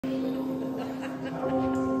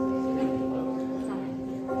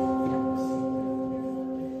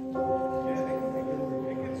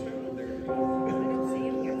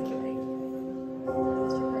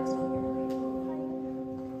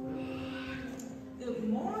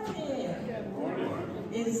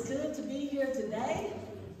good to be here today,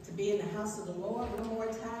 to be in the house of the Lord one more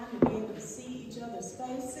time, to be able to see each other's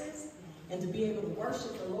faces, and to be able to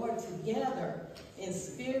worship the Lord together in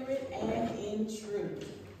spirit and in truth.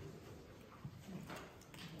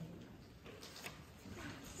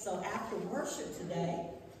 So after worship today,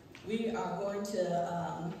 we are going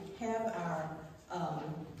to have our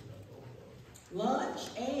lunch,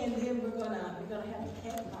 and then we're gonna have a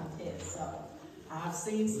cake contest. So I've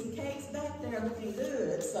seen some cakes back there looking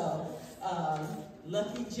good. So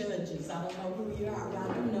lucky judges. I don't know who you are, but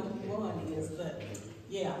I do know who one is. But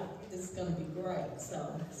yeah, this is gonna be great.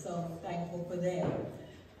 So thankful for that.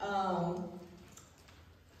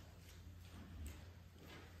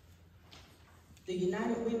 The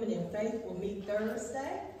United Women in Faith will meet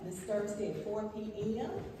this Thursday at 4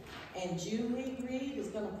 p.m. And Julie Reed is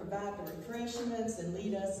going to provide the refreshments and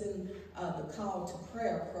lead us in the Call to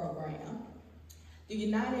Prayer program. The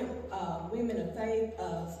United Women of Faith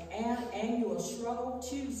annual Shrove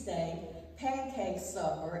Tuesday Pancake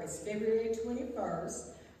Supper is February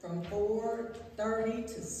 21st from 4:30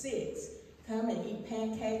 to 6. Come and eat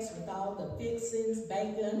pancakes with all the fixings,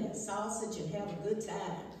 bacon, and sausage, and have a good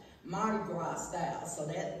time. Mardi Gras style, so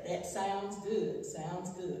that sounds good,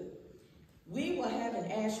 We will have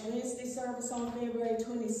an Ash Wednesday service on February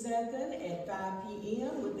 22nd at 5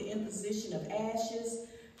 p.m. with the imposition of ashes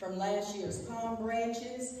from last year's palm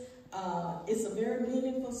branches. It's a very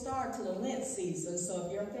meaningful start to the Lent season, so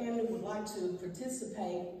if your family would like to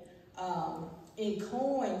participate in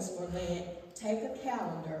coins for Lent, take a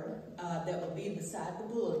calendar that will be beside the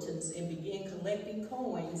bulletins and begin collecting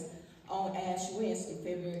coins on Ash Wednesday,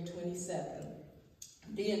 February 22nd.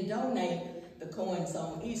 Then donate the coins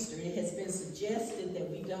on Easter. It has been suggested that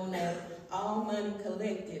we donate all money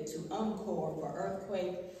collected to UMCOR for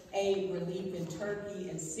earthquake aid relief in Turkey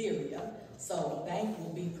and Syria. So a bank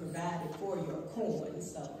will be provided for your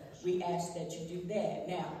coins. So we ask that you do that.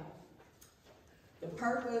 Now, the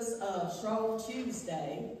purpose of Shrove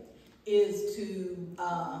Tuesday is to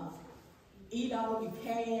eat all you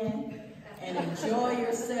can and enjoy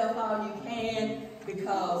yourself all you can,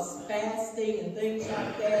 because fasting and things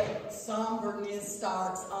like that, somberness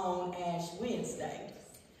starts on Ash Wednesday.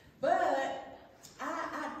 But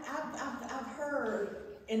I've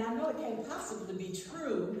heard, and I know it can't possibly be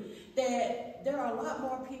true, that there are a lot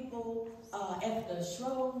more people at the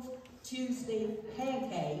Shrove Tuesday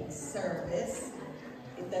pancake service,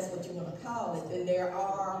 if that's what you want to call it, than there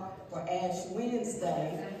are for Ash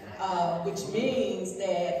Wednesday, which means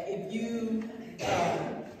that if you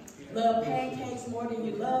love pancakes more than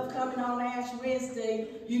you love coming on Ash Wednesday,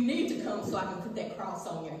 you need to come so I can put that cross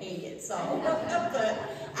on your head. So, but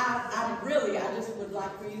I just would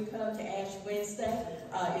like for you to come to Ash Wednesday.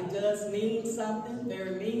 It does mean something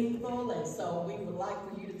very meaningful, and so we would like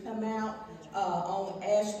for you to come out on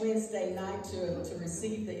Ash Wednesday night to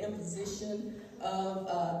receive the imposition of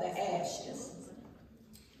the ashes.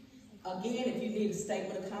 Again, if you need a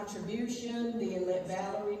statement of contribution, then let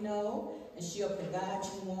Valerie know, and she'll provide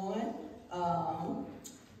you one.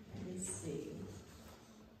 Let me see.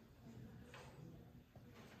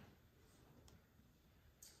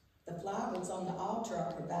 The flowers on the altar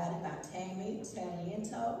are provided by Tammy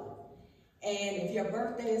Taliento. And if your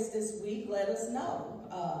birthday is this week, let us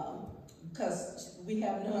know, because we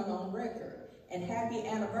have none on record. And happy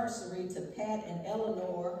anniversary to Pat and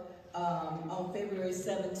Eleanor on February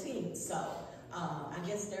 17th. So I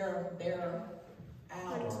guess they're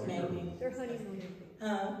out maybe. Their honeymoon.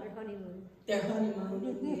 Their honeymoon. Their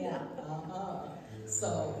honeymoon, yeah.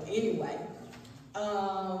 So anyway,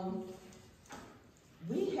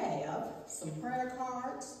 we have some prayer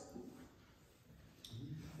cards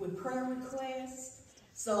with prayer requests.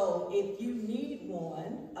 So if you need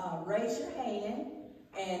one, raise your hand,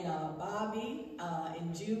 and Bobby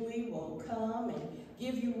and Julie will come and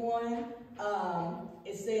give you one.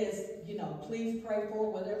 It says, you know, please pray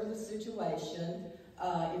for whatever the situation.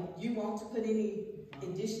 If you want to put any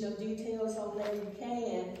additional details on there, you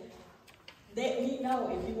can. Let me know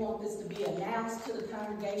if you want this to be announced to the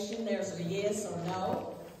congregation. There's a yes or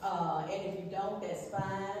no. And if you don't, that's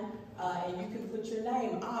fine. And you can put your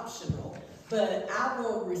name optional. But I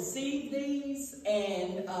will receive these,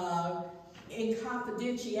 and in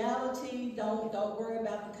confidentiality, don't worry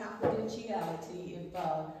about the confidentiality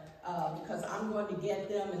because I'm going to get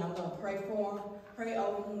them and I'm going to pray for them, pray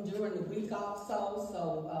over them during the week also.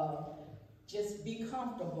 So just be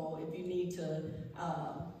comfortable if you need to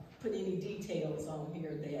put any details on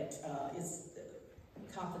here that is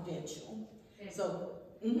confidential. And so,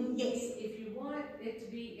 yes. If you want it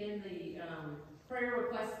to be in the prayer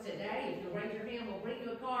request today, if you raise your hand, we'll bring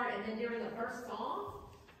you a card, and then during the first song,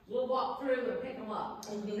 we'll walk through and pick them up.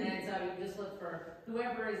 Mhm. And so you just look for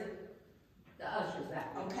whoever is the ushers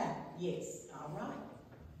that way. Okay, yes, all right.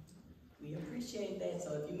 We appreciate that,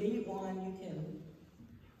 so if you need one, you can,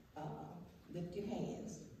 lift your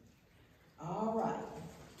hands. All right.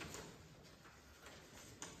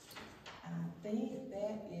 I think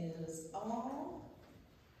that is all.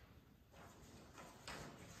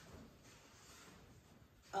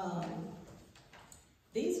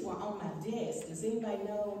 These were on my desk. Does anybody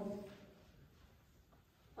know?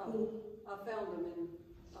 Who? I found them.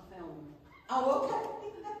 Oh, okay.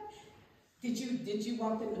 Did you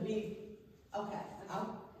want them to be, okay. I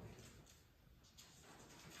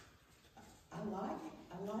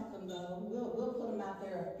like them though. We'll put them out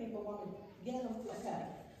there if people want to get them, okay.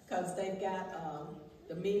 Cause they've got,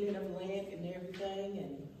 the meaning of Lent and everything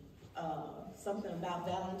and, something about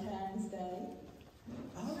Valentine's Day.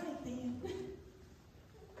 All right then.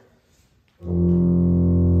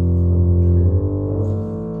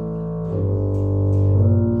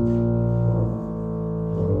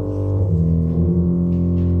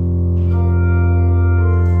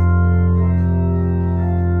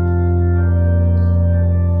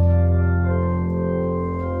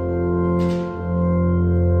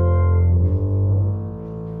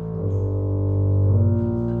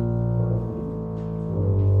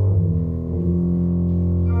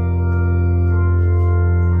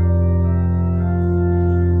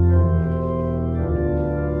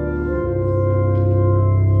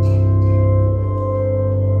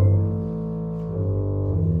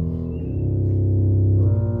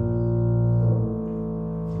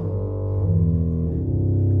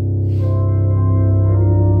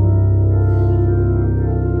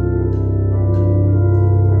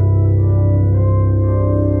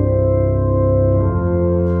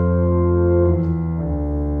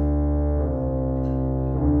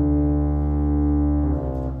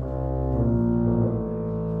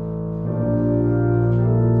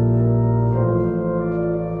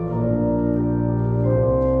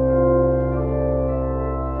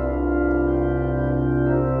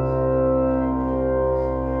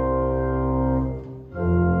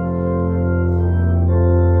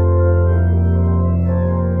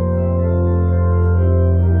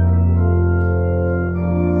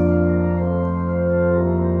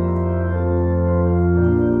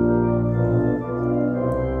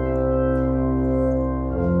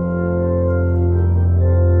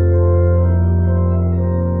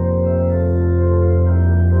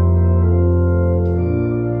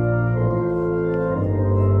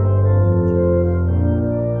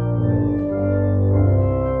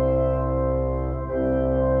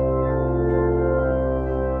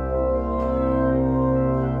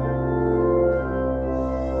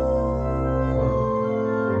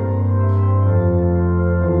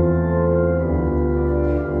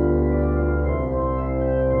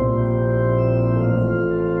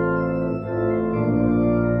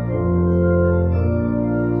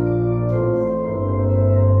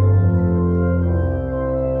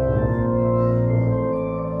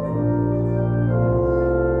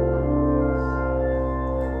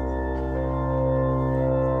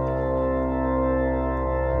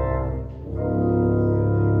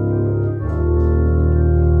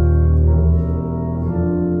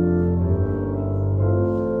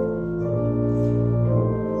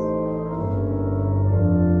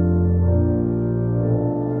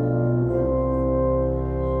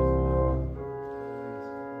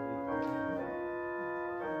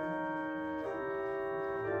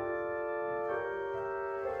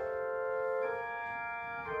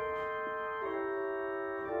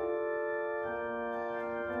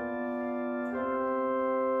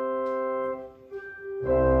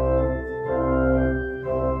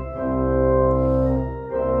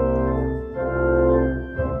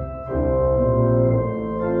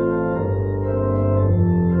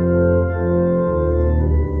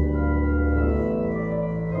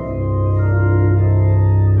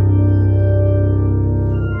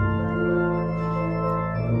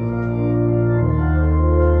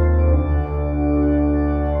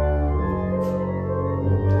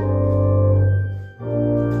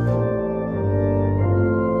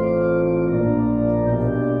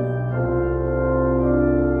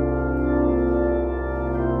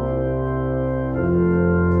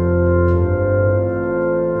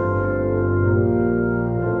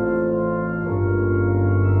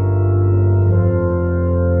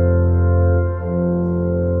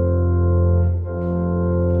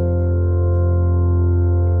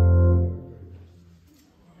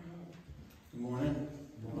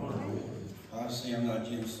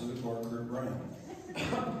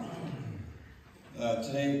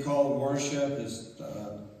 Today call to worship is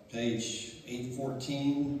Page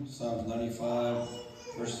 814, Psalms 95,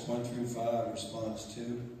 verses 1 through 5, response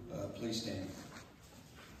 2. Please stand.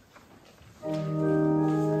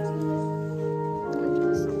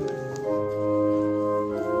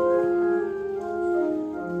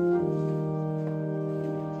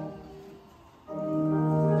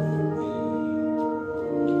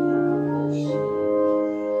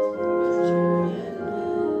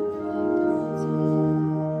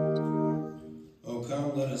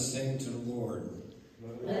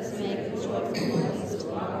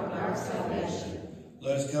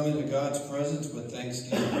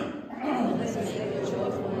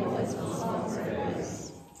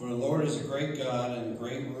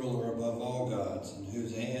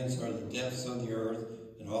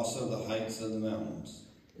 Also the heights of the mountains.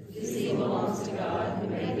 The sea belongs to God who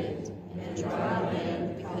made it, and dry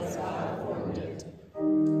land because God formed it.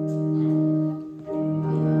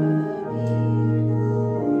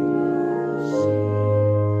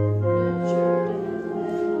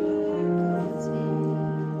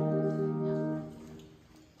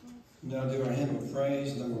 Now do our hymn of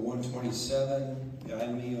praise, number 127,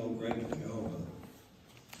 Guide Me, O Great Jehovah.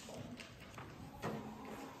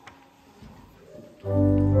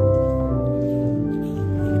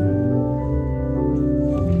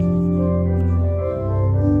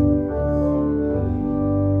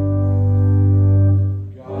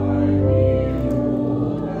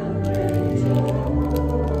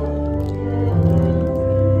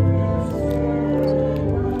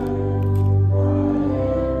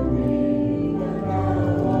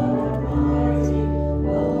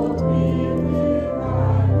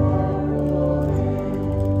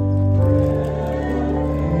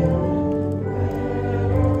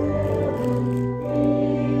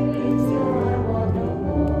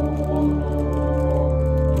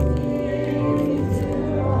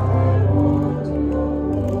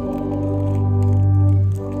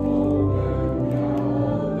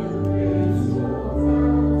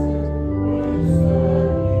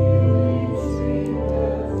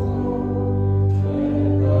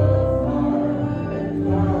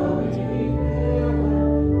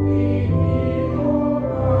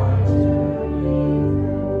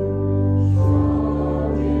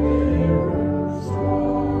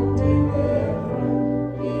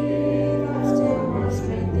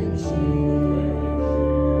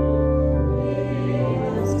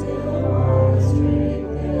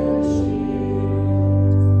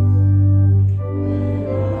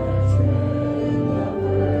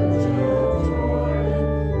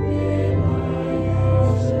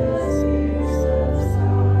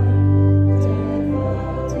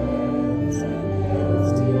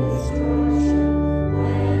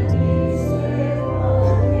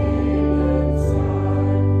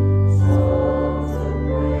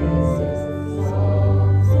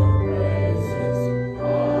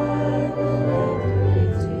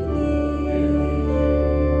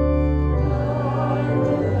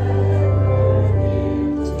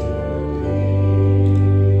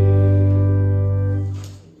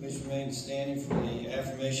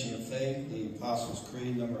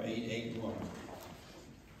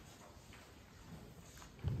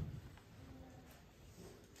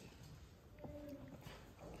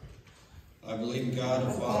 I believe in God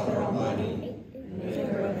the Father Almighty,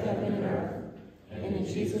 maker of heaven and earth, and in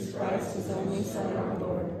Jesus Christ, his only Son, our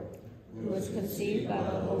Lord, who was conceived by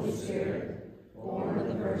the Holy Spirit, born of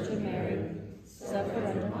the Virgin Mary, suffered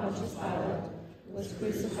under Pontius Pilate, was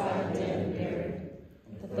crucified, dead, and buried.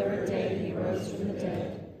 The third day he rose from the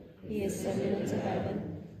dead. He ascended into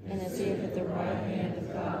heaven, and is seated at the right hand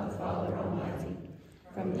of God the Father Almighty.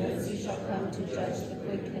 From thence he shall come to judge the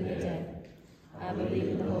quick and the dead. I believe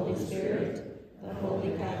in the Holy Spirit, the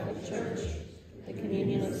Holy Catholic Church, the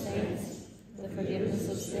communion of saints, the forgiveness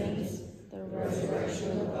of sins, the resurrection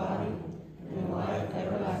of the body, and life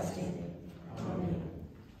everlasting. Amen.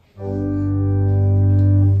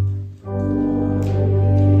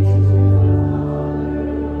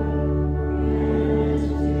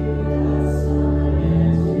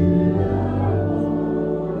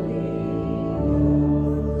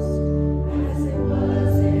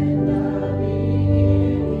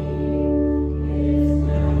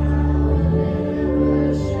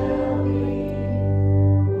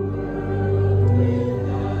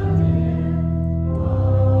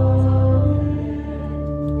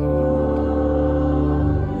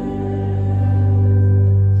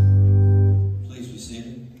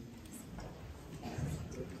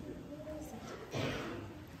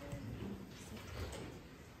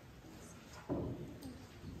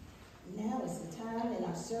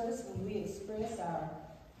 Service when we express our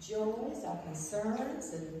joys, our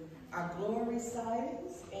concerns, and our glory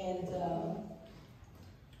sightings, and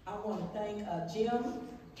I want to thank Jim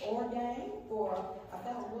Orgain for, I've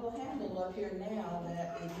got a little handle up here now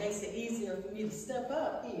that it makes it easier for me to step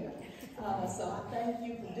up here. So I thank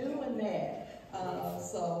you for doing that.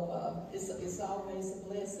 It's always a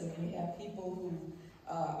blessing when you have people who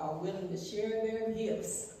are willing to share their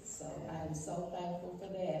gifts. So I am so thankful for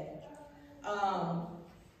that.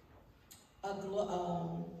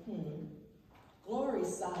 Glory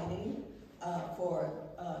sighting for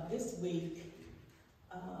this week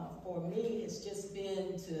for me has just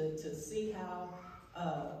been to see how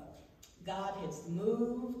God has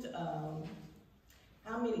moved,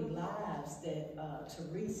 how many lives that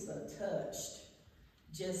Teresa touched.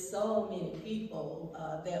 Just so many people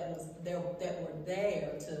that were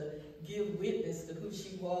there to give witness to who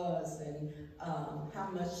she was and how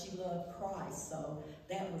much she loved Christ. So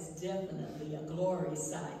that was definitely a glory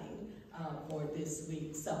sighting for this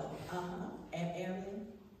week. So, Arian?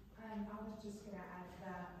 I was just going to add to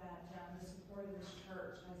that the support of this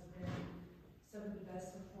church has been some of the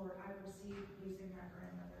best support I've received losing my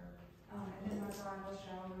grandmother. And then my bridal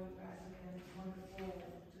shower, you guys have been wonderful,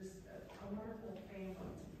 just a wonderful family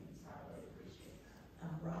to me, so I really appreciate that.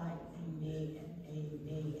 All right, amen,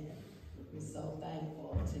 amen. We're so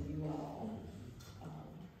thankful to you all.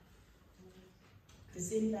 Does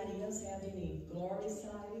anybody else have any glory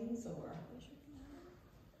sightings or?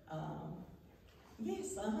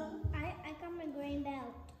 Yes, I got my green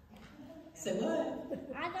belt. Say what?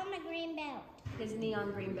 I got my green belt. His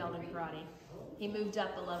neon green belt in karate. He moved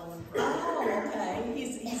up a level in karate. Oh, okay.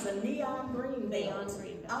 He's a neon green belt. Neon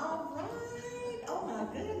green belt. All right. Oh my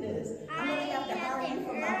goodness. I'm gonna have to hire you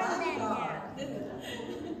for my bodyguard.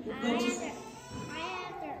 I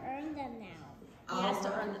have to earn them now. He has to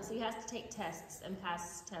earn them, so he has to take tests and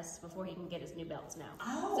pass tests before he can get his new belts now.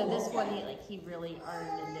 Oh, so this okay. one, he really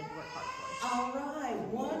earned and did work hard for us. All right,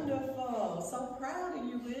 wonderful. So proud of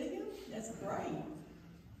you, William. That's great.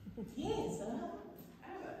 Yes, I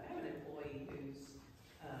have an employee whose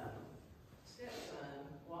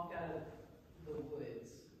stepson walked out of the woods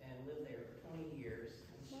and lived there for 20 years.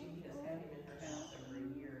 And she has had him in her house over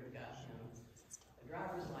a year and got him a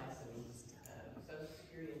driver's license, Social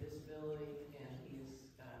Security and disability, and he's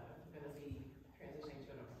going to be transitioning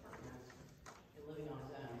to an apartment and living on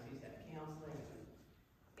his own. So he's got counseling.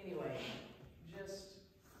 Anyway, just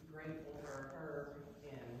grateful for her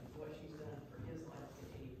and what she's done for his life.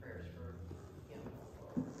 Continue prayers for him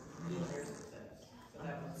for their success. So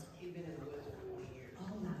that was, he'd been in the woods for 20 years.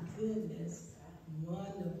 oh my goodness.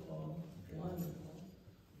 Wonderful, wonderful.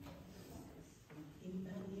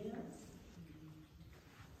 Anybody else?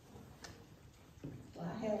 Well,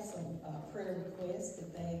 I have some prayer requests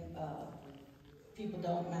that people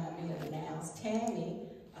don't mind being announced. Tammy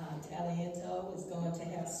Taliento is going to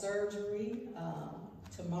have surgery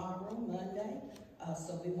tomorrow, Monday.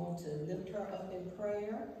 So we want to lift her up in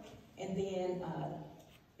prayer. And then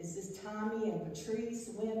is this Tommy and Patrice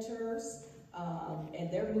Winters,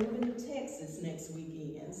 and they're moving to Texas next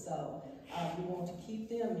weekend. So we want to keep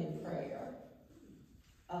them in prayer.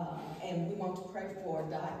 And we want to pray for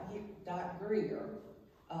Dot Greer.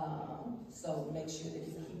 So make sure that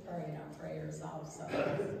you keep her in our prayers also.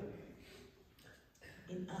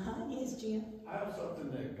 Yes, Jim. I have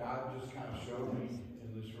something that God just kind of showed me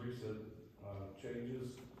in this recent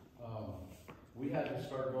changes. We had to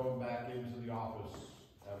start going back into the office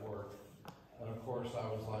at work. And of course I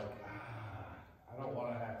was like, I don't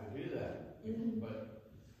want to have to do that. Mm-hmm.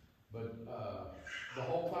 But the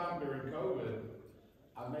whole time during COVID,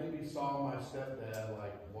 I maybe saw my stepdad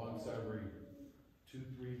like once every 2,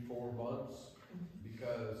 3, 4 months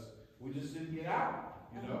because we just didn't get out,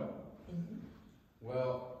 you know? Mm-hmm.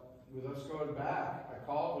 Well, with us going back, I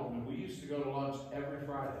called him and we used to go to lunch every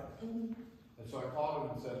Friday. Mm-hmm. And so I called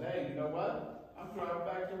him and said, hey, you know what? I'm driving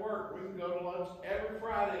back to work. We can go to lunch every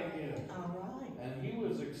Friday again. All right. And he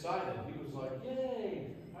was excited. He was like,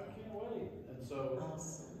 yay, I can't wait. And so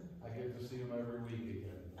Awesome. I get to see him every week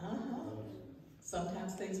again.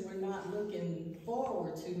 Sometimes things we're not looking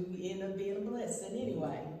forward to end up being a blessing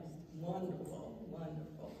anyway. Wonderful,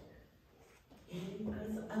 wonderful.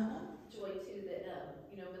 Joy too that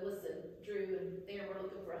Melissa, Drew, and they were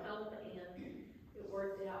looking for help, and it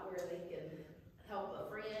worked out where they can help a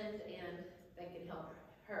friend and they can help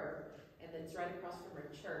her, and it's right across from her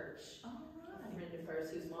church. All A right. friend of hers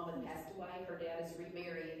whose mom had passed away, her dad is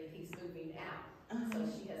remarried and he's moving out, so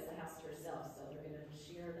she has the house to herself, so they're going to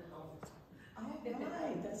share the home. All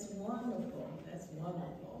right, that's wonderful. That's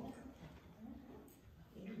wonderful.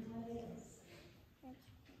 Anybody else?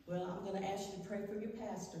 Well, I'm going to ask you to pray for your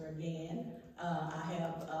pastor again. I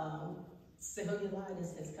have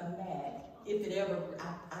cellulitis has come back. If it ever,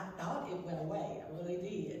 I thought it went away, I really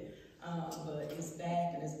did. But it's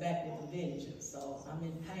back, and it's back with a vengeance. So I'm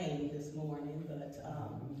in pain this morning, but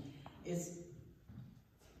it's,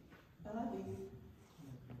 Bobby,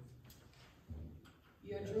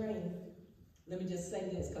 your dream. Let me just say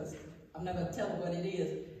this, because I'm not gonna tell you what it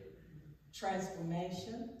is.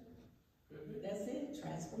 Transformation. That's it,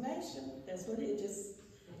 transformation. That's what it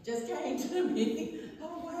just came to me.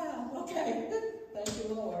 Oh wow, okay. Thank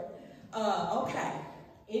you, Lord. Okay,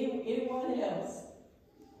 anyone else?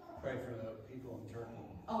 Pray for the people in Turkey.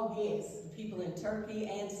 Oh yes, the people in Turkey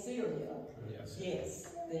and Syria. Yes.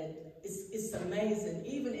 Yes, that it's amazing,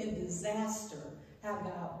 even in disaster, how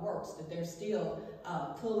God works, that they're still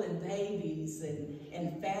pulling babies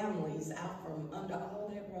and families out from under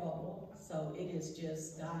all that rubble. So it is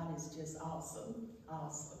just, God is just awesome,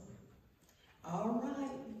 awesome. All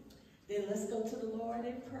right, then let's go to the Lord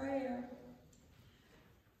in prayer.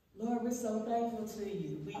 Lord, we're so thankful to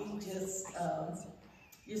you. We just,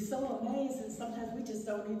 you're so amazing. Sometimes we just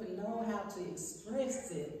don't even know how to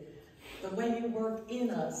express it. The way you work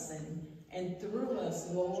in us and through us,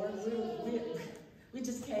 Lord, we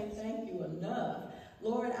just can't thank you enough.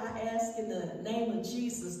 Lord, I ask in the name of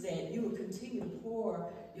Jesus that you will continue to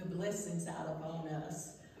pour your blessings out upon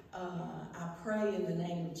us. I pray in the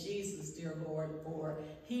name of Jesus, dear Lord, for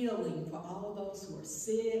healing for all those who are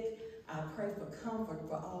sick. I pray for comfort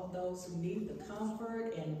for all those who need the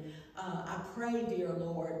comfort. And I pray, dear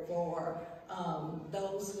Lord, for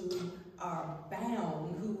those who are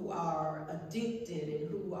bound, who are addicted, and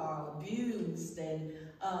who are abused, and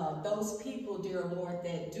those people, dear Lord,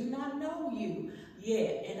 that do not know you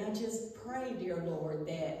yet. And I just pray, dear Lord,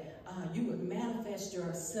 that you would manifest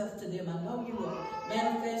yourself to them. I know you will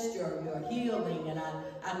manifest your healing, and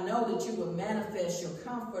I know that you will manifest your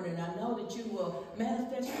comfort, and I know that you will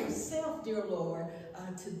manifest yourself, dear Lord,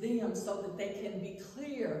 to them so that they can be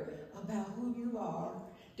clear about who you are.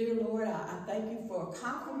 Dear Lord, I thank you for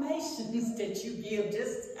confirmations that you give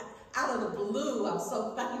just out of the blue. I'm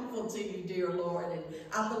so thankful to you, dear Lord, and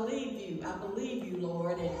I believe you,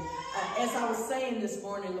 Lord. And as I was saying this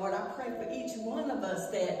morning, Lord, I pray for each one of us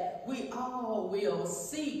that we all will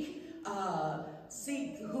seek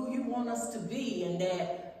who you want us to be, and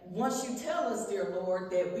that once you tell us, dear Lord,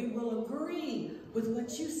 that we will agree with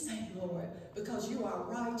what you say, Lord, because you are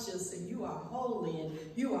righteous and you are holy and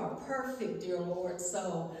you are perfect, dear Lord.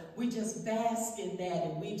 So we just bask in that,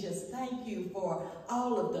 and we just thank you for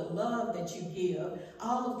all of the love that you give,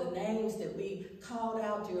 all of the names that we called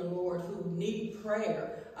out, dear Lord, who need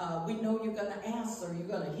prayer. We know you're going to answer. You're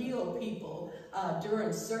going to heal people during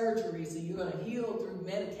surgeries, and you're going to heal through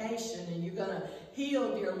medication, and you're going to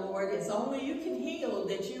heal, dear Lord. It's only you can heal,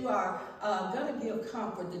 that you are going to give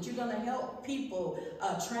comfort, that you're going to help people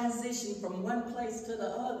transition from one place to the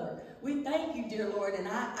other. We thank you, dear Lord, and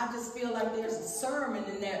I just feel like there's a sermon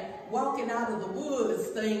in that walking out of the woods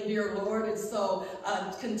thing, dear Lord, and so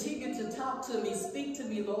continue to talk to me, speak to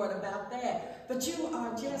me, Lord, about that. But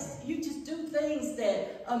you just do things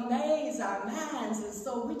that amaze our minds, and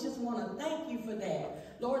so we just want to thank you for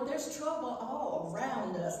that. Lord, there's trouble all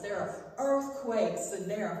around us. There are earthquakes, and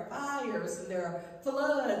there are fires, and there are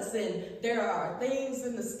floods, and there are things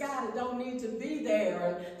in the sky that don't need to be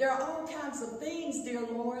there. And there are all kinds of things, dear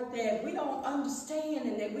Lord, that we don't understand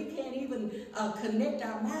and that we can't even connect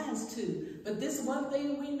our minds to. But this one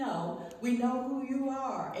thing we know who you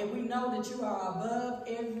are, and we know that you are above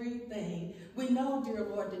everything. We know, dear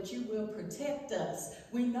Lord, that you will protect us.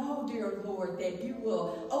 We know, dear Lord, that you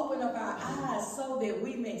will open up our eyes so that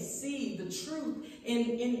we may see the truth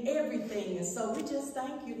in everything. And so we just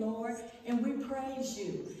thank you, Lord, and we praise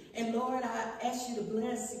you. And Lord, I ask you to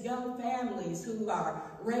bless young families who are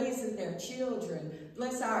raising their children.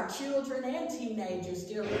 Bless our children and teenagers,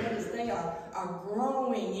 dear Lord, as they are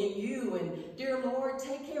growing in you. And dear Lord,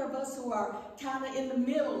 take care of us who are kind of in the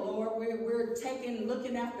middle, Lord. We're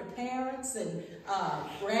looking after parents and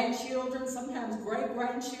grandchildren, sometimes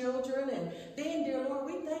great-grandchildren. And then, dear Lord,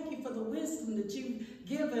 we thank you for the wisdom that you've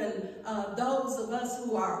given those of us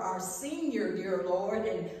who are senior, dear Lord.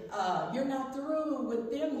 And you're not through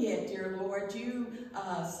with them yet, dear Lord. You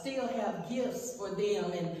still have gifts for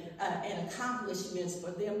them and accomplishments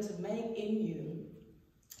for them to make in you.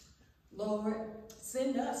 Lord,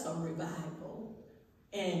 send us a revival,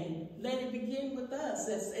 and let it begin with us.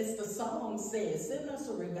 As the song says, send us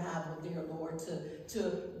a revival, dear Lord,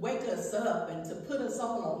 to wake us up and to put us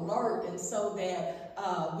on alert, and so that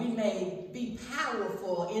we may be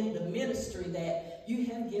powerful in the ministry that you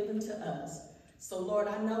have given to us. So Lord,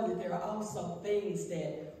 I know that there are also things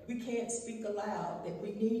that we can't speak aloud that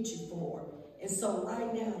we need you for. And so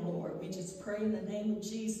right now, Lord, we just pray in the name of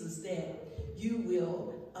Jesus that you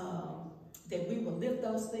will, that we will lift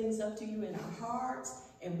those things up to you in our hearts,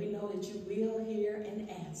 and we know that you will hear and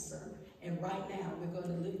answer. And right now, we're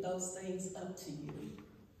going to lift those things up to you.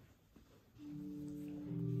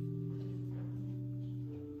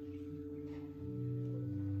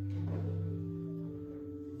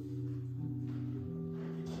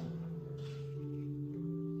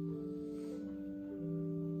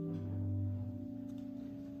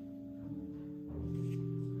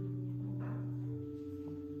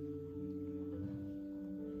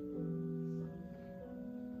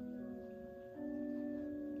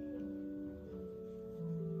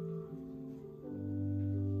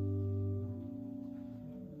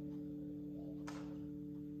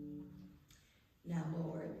 Now,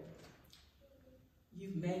 Lord,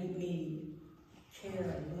 you've made me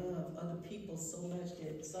care and love other people so much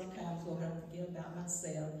that sometimes, Lord, I forget about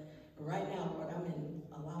myself. But right now, Lord, I'm in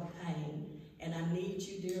a lot of pain, and I need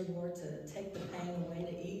you, dear Lord, to take the pain away,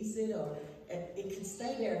 to ease it, or it can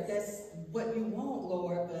stay there if that's what you want,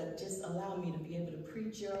 Lord, but just allow me to be able to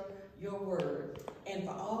preach your word. And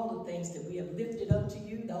for all the things that we have lifted up to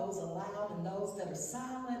you, those aloud and those that are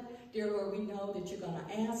silent, dear Lord, we know that you're going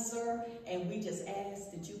to answer, and we just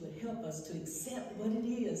ask that you would help us to accept what it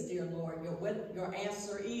is, dear Lord, what your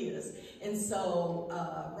answer is. And so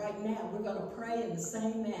right now, we're going to pray in the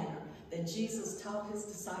same manner that Jesus taught his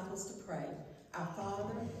disciples to pray. Our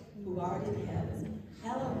Father, who art in heaven,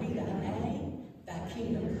 hallowed be thy name, thy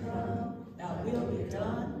kingdom come, thy will be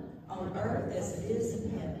done on earth as it is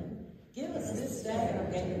in heaven. Give us this day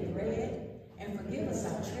our daily bread, and forgive us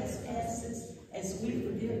our trespasses as we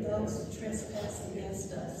forgive those who trespass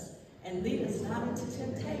against us. And lead us not into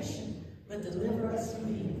temptation, but deliver us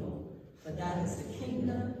from evil. For thine is the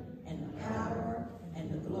kingdom, and the power,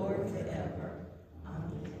 and the glory forever.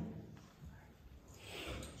 Amen.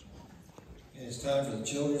 And it's time for the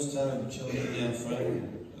children's time. The children down front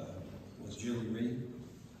with Julie Reed.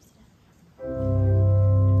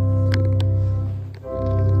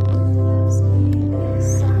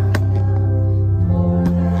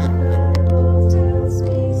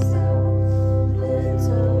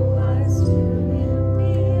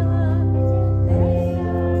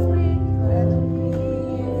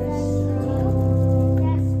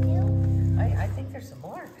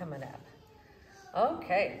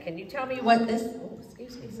 Can you tell me what this, oh,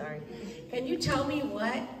 excuse me, sorry. Can you tell me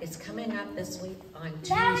what is coming up this week on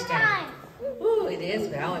Tuesday? Valentine's! Ooh, it is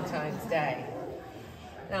Valentine's Day.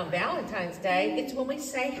 Now, Valentine's Day, it's when we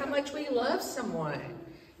say how much we love someone.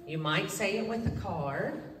 You might say it with a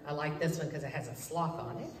card. I like this one because it has a sloth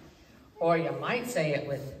on it. Or you might say it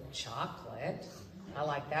with chocolate. I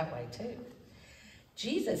like that way too.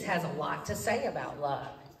 Jesus has a lot to say about love.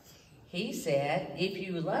 He said, if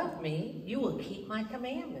you love me, you will keep my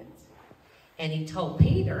commandments. And he told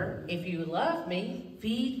Peter, if you love me,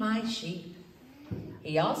 feed my sheep.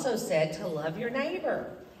 He also said to love your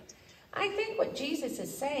neighbor. I think what Jesus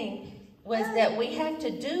is saying was that we have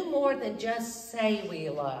to do more than just say we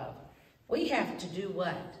love. We have to do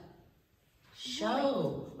what?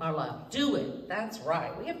 Show our love. Do it. That's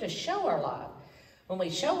right. We have to show our love. When we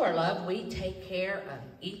show our love, we take care of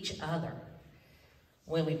each other.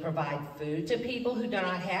 When we provide food to people who do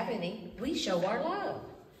not have any, we show our love.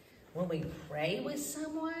 When we pray with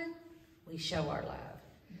someone, we show our love.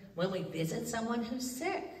 When we visit someone who's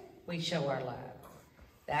sick, we show our love.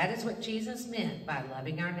 That is what Jesus meant by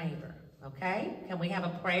loving our neighbor, okay? Can we have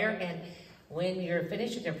a prayer? And when you're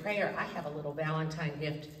finished with your prayer, I have a little Valentine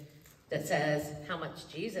gift that says how much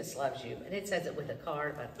Jesus loves you. And it says it with a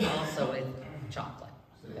card, but also with chocolate.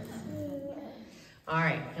 All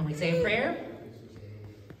right, can we say a prayer?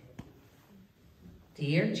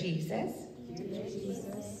 Dear Jesus,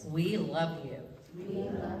 we love you.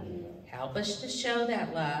 Help us to show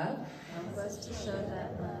that love.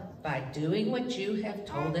 By doing what you have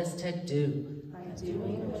told us to do.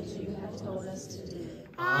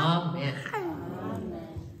 Amen.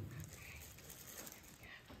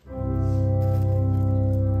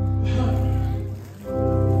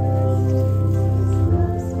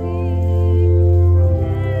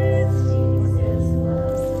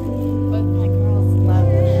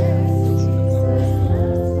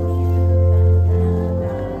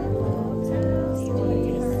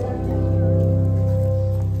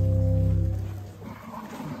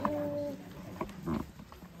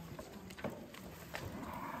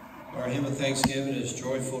 Thanksgiving is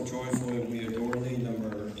Joyful, Joyful, and We Adore Thee,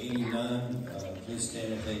 number 89. Please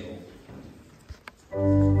stand at table.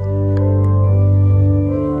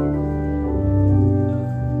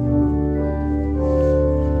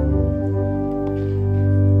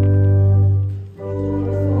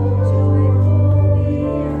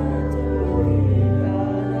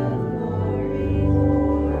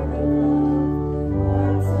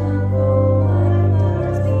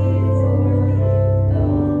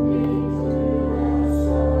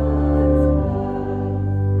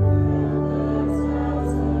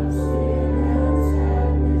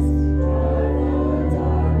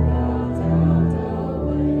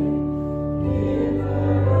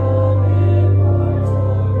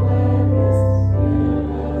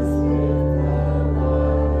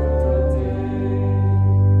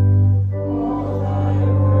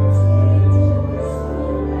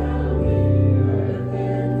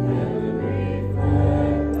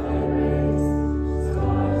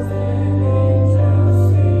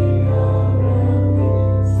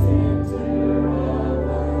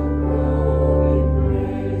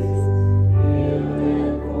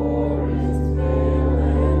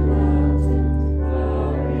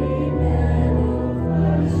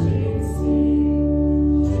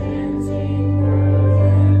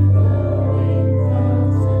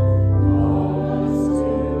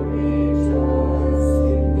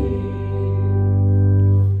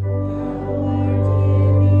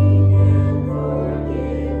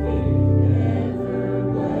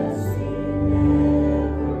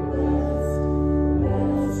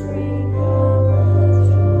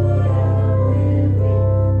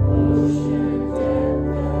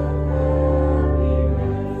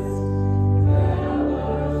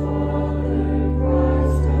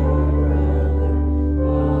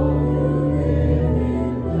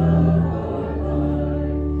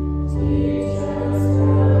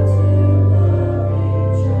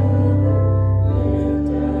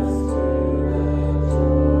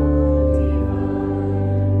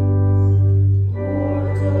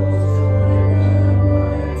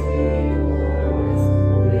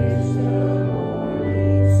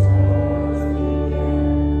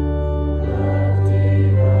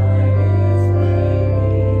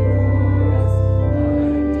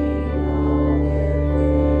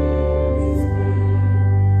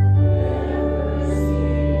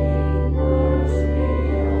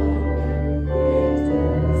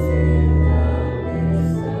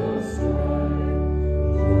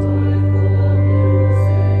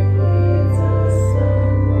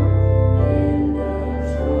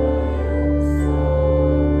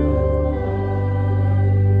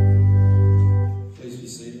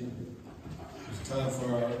 Time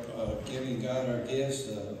for our giving God our gifts.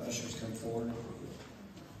 Ushers come forward.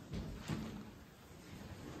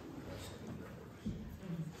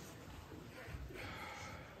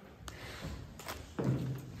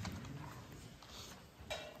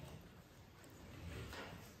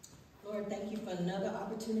 Lord, thank you for another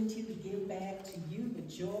opportunity to give back to you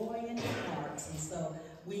with joy in our hearts. And so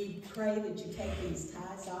we pray that you take these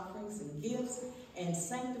tithes, offerings, and gifts and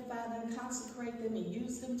sanctify them, consecrate them, and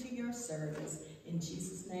use them to your service. In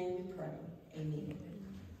Jesus' name we pray. Amen.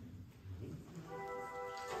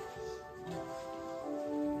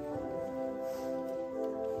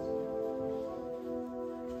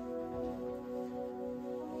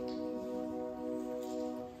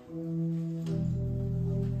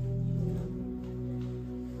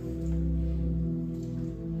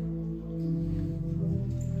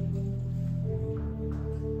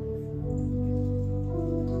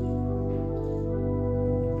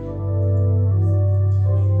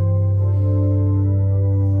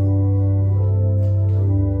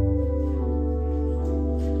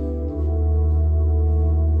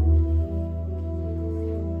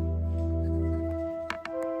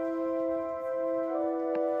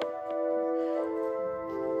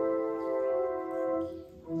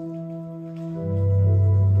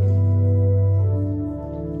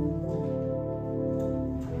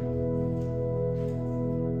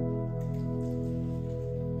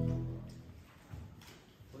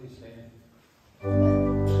 Please stand.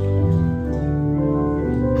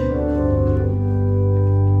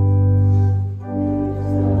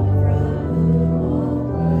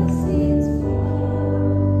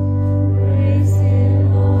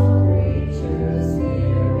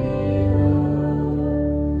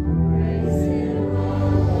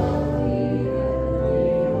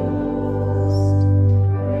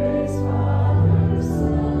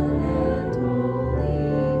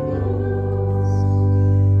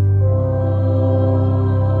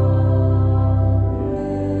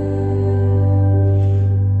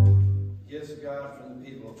 Gifts of God from the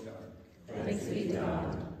people of God. Thanks be to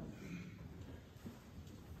God.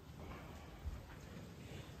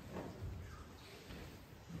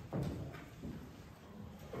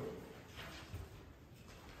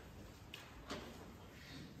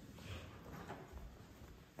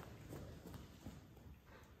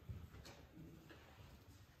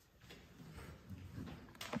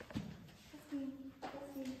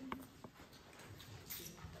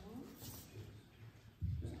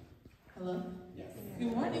 Hello? Yes.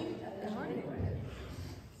 Good morning. Good morning.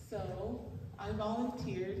 So, I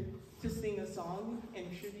volunteered to sing a song in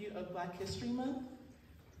tribute of Black History Month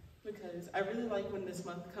because I really like when this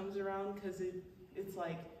month comes around because it's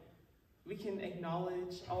like we can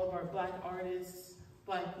acknowledge all of our Black artists,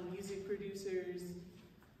 Black music producers,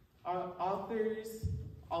 our authors,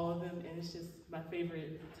 all of them, and it's just my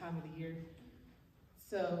favorite time of the year.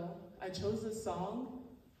 So, I chose a song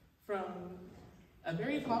from a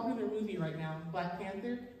very popular movie right now, Black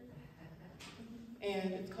Panther,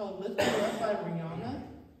 and it's called Lift Me Up by Rihanna.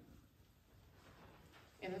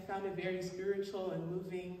 And I found it very spiritual and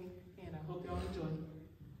moving, and I hope y'all enjoy it.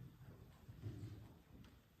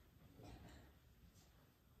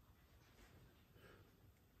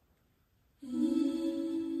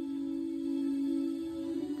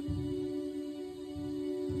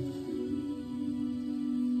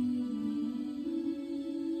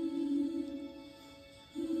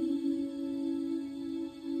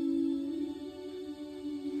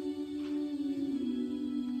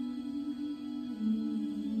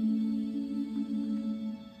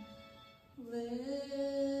 Lift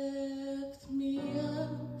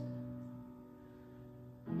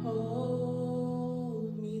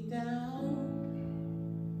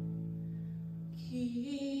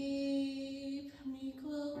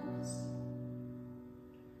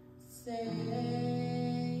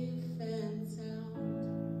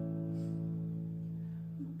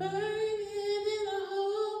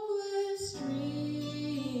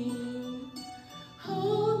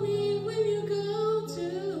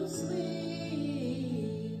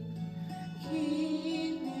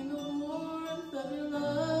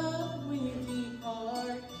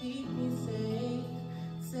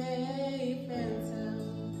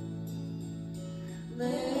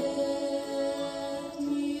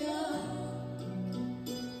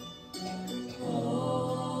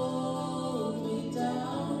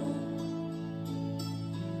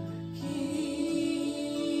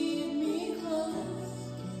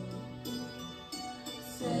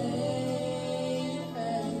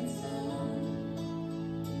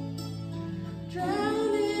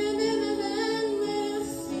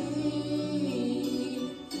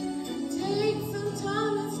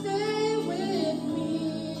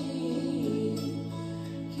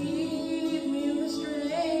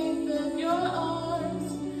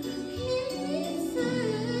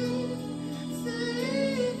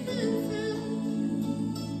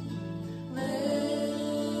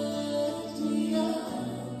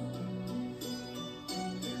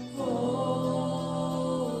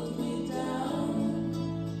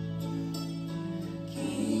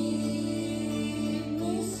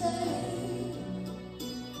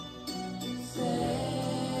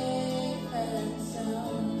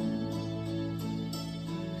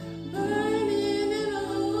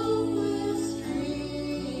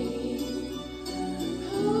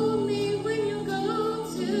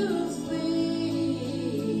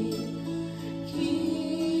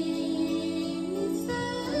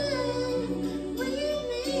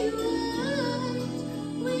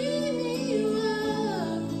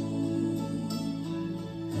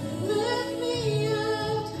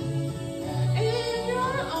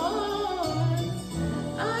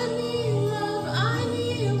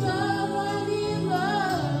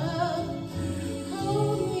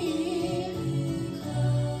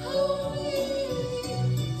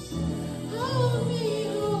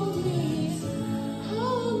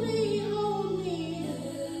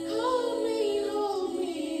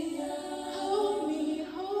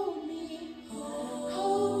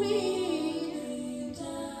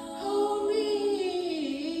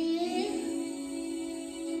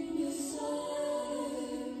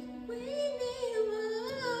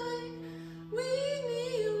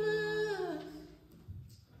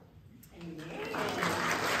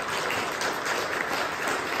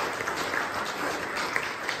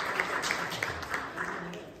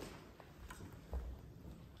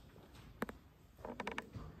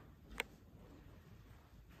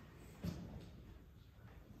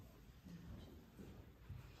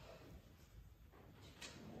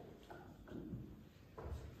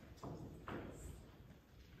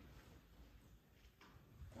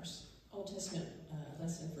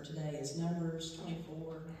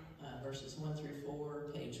verses 1 through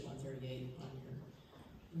 4, page 138 on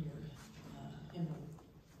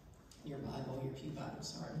your Bible, your pew Bible,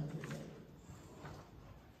 sorry, 138.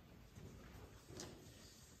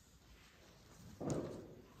 I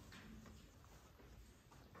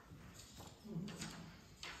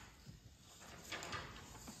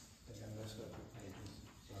think I messed up the pages,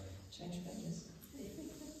 sorry. Change pages.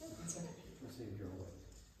 That's okay. Let's see if you're awake.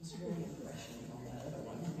 It's very impressioning on that other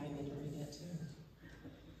one. I may need to read that too.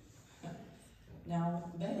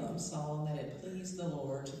 Now Balaam saw that it pleased the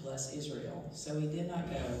Lord to bless Israel, so he did not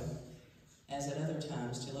go, as at other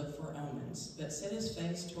times, to look for omens, but set his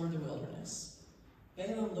face toward the wilderness.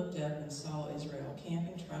 Balaam looked up and saw Israel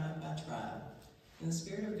camping tribe by tribe, and the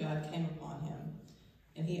Spirit of God came upon him,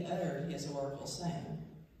 and he uttered his oracle, saying,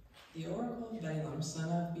 "The oracle of Balaam, son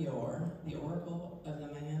of Beor, the oracle of the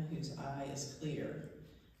man whose eye is clear,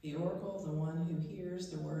 the oracle of the one who hears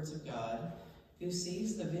the words of God, who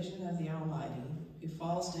sees the vision of the Almighty, who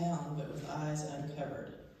falls down but with eyes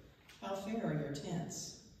uncovered. How fair are your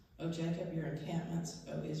tents, O Jacob, your encampments,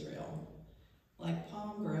 O Israel. Like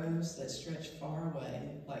palm groves that stretch far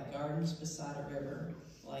away, like gardens beside a river,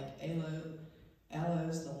 like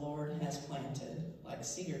aloes the Lord has planted, like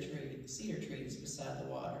cedar trees beside the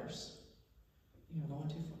waters." You're going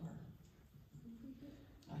too far.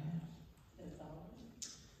 I have. That's all.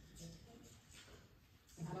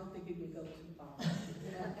 I don't think you can go too far. A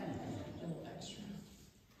little extra.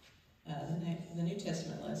 The New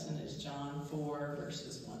Testament lesson is John 4,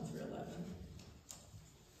 verses 1 through 11.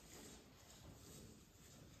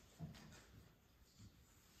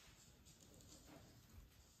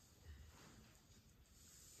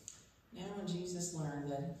 Now when Jesus learned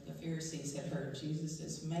that the Pharisees had heard Jesus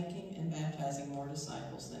is making and baptizing more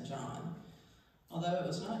disciples than John, although it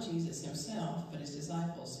was not Jesus himself, but his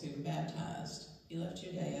disciples who baptized, he left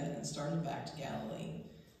Judea and started back to Galilee.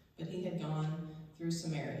 But he had gone through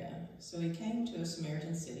Samaria. So he came to a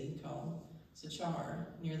Samaritan city called Sychar,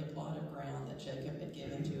 near the plot of ground that Jacob had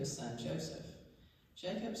given to his son Joseph.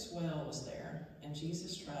 Jacob's well was there, and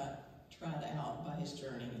Jesus, tired out by his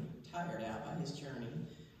journey,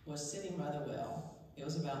 was sitting by the well. It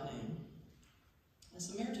was about noon. A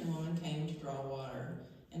Samaritan woman came to draw water,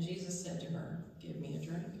 and Jesus said to her, "Give me a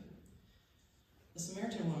drink." The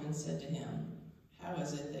Samaritan woman said to him, "How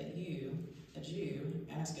is it that you, a Jew,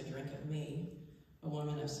 ask a drink of me, a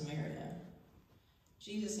woman of Samaria?"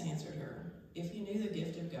 Jesus answered her, "If you knew the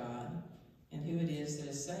gift of God, and who it is that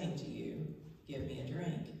is saying to you, 'Give me a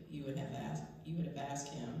drink,' you would have asked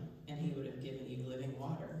him, and he would have given you living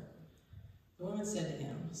water." The woman said to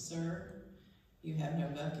him, "Sir, you have no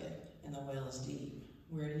bucket, and the well is deep.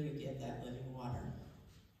 Where do you get that living water?"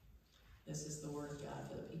 This is the word of God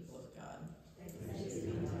for the people of God. Thanks be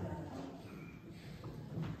to God.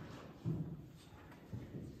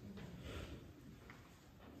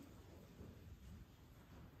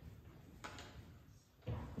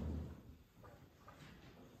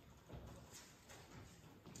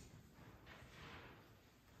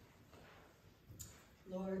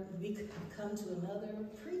 Lord, we come to another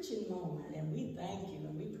preaching moment, and we thank you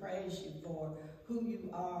and we praise you for who you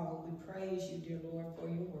are. We praise you, dear Lord, for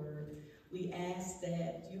your word. We ask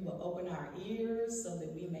that you will open our ears so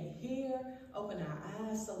that we may hear, open our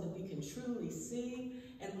eyes so that we can truly see.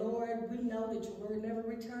 And Lord, we know that your word never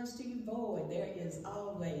returns to you void. There is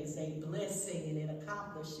always a blessing, and it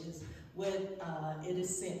accomplishes what it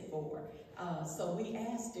is sent for. So we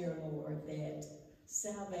ask, dear Lord, that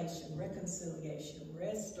salvation, reconciliation,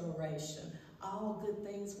 restoration, all good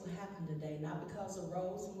things will happen today, not because of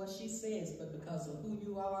Rose and what she says, but because of who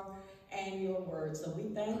you are and your word. So we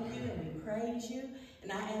thank you and we praise you, and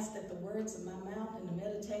I ask that the words of my mouth and the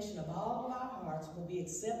meditation of all of our hearts will be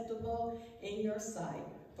acceptable in your sight,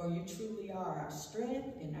 for you truly are our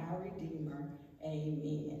strength and our Redeemer.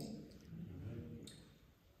 Amen.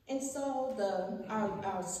 And so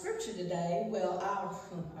our scripture today, well, our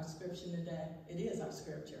scripture today, it is our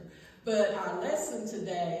scripture, but our lesson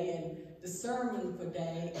today and the sermon for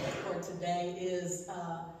today is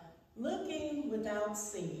looking without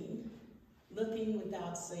seeing. Looking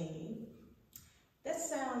without seeing. That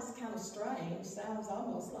sounds kind of strange. Sounds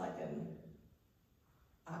almost like an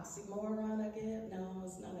oxymoron, I guess. No,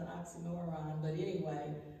 it's not an oxymoron, but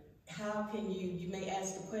anyway, how can you may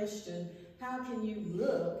ask the question, how can you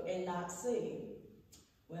look and not see?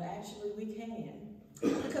 Well, actually we can,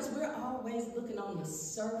 because we're always looking on the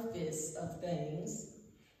surface of things,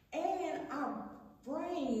 and our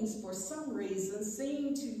brains, for some reason,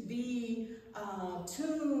 seem to be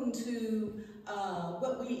tuned to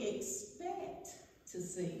what we expect to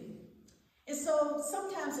see. And so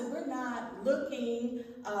sometimes if we're not looking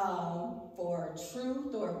for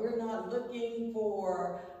truth, or if we're not looking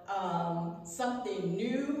for something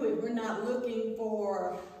new, if we're not looking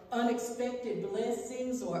for unexpected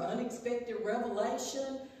blessings or unexpected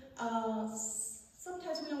revelation,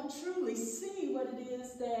 sometimes we don't truly see what it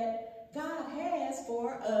is that God has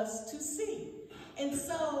for us to see. And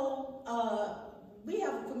so we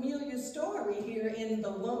have a familiar story here in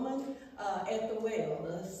the woman at the well,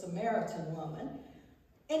 the Samaritan woman.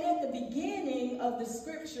 And at the beginning of the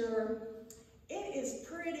scripture, it is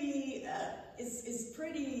pretty, it's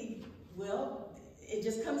pretty, well, it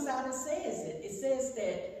just comes out and says it. It says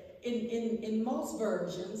that in most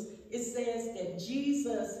versions, it says that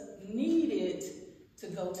Jesus needed to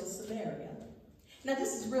go to Samaria. Now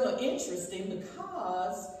this is real interesting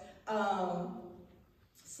because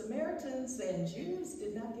Samaritans and Jews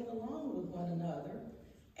did not get along with one another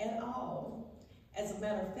at all. As a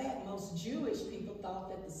matter of fact, most Jewish people thought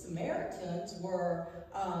that the Samaritans were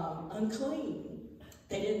unclean.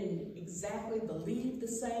 They didn't exactly believe the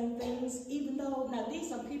same things, even though, now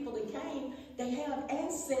these are people that came, they have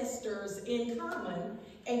ancestors in common,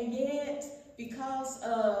 and yet because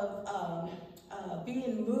of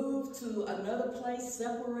being moved to another place,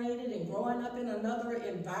 separated and growing up in another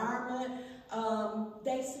environment,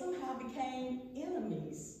 they somehow became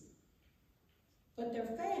enemies. But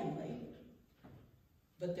they're family,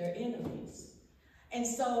 but they're enemies. And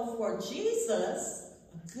so for Jesus,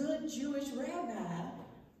 a good Jewish rabbi,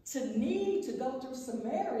 to need to go through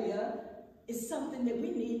Samaria is something that we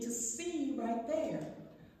need to see right there.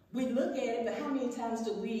 We look at it, but how many times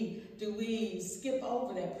do we skip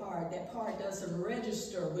over that part? That part doesn't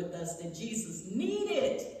register with us that Jesus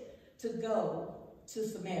needed to go to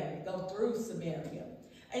Samaria, go through Samaria.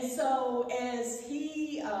 And so as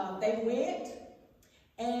they went,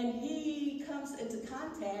 and he comes into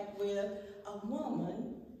contact with a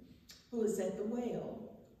woman who is at the well,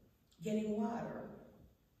 getting water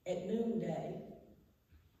at noonday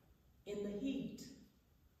in the heat.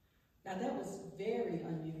 Now that was very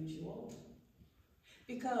unusual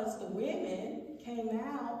because the women came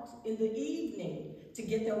out in the evening to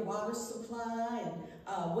get their water supply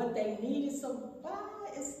and what they needed. So why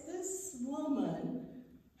is this woman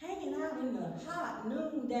hanging out in the hot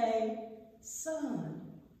noonday sun?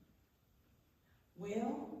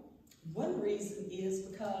 Well, one reason is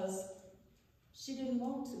because she didn't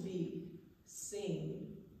want to be seen.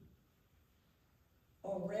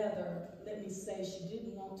 Or rather, let me say, she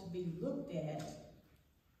didn't want to be looked at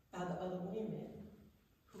by the other women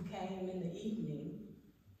who came in the evening,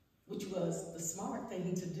 which was the smart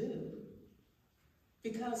thing to do.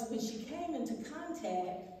 Because when she came into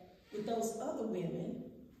contact with those other women,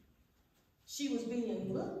 she was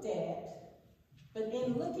being looked at, but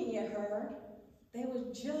in looking at her, they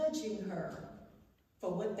were judging her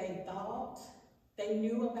for what they thought they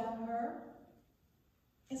knew about her.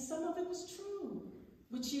 And some of it was true,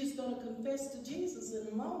 which she is going to confess to Jesus in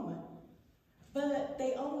a moment. But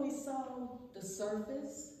they only saw the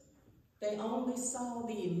surface. They only saw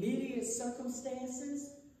the immediate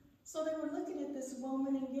circumstances. So they were looking at this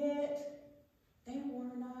woman, and yet they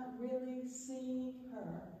were not really seeing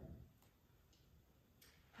her.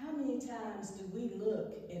 How many times do we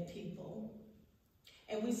look at people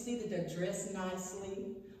and we see that they're dressed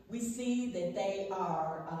nicely? We see that they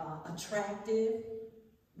are attractive.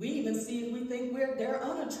 We even see if we think they're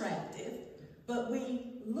unattractive. But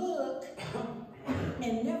we look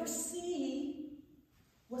and never see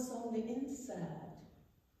what's on the inside,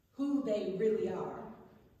 who they really are,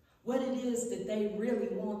 what it is that they really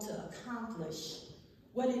want to accomplish,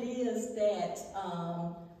 what it is that,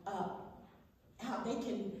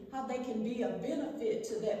 how they can be a benefit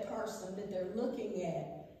to that person that they're looking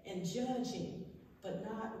at and judging, but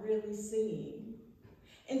not really seeing.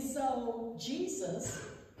 And so Jesus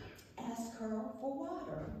asked her for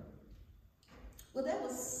water. Well, that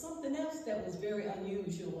was something else that was very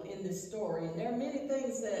unusual in this story. And there are many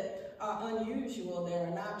things that are unusual, that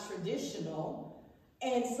are not traditional.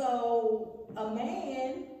 And so a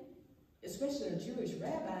man, especially a Jewish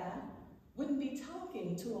rabbi, wouldn't be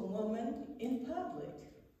talking to a woman in public,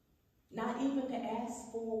 not even to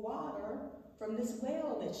ask for water from this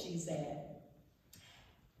well that she's at.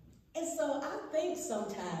 And so I think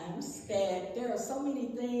sometimes that there are so many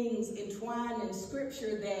things entwined in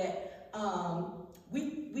Scripture that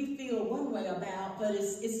we feel one way about, but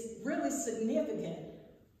it's really significant.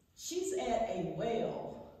 She's at a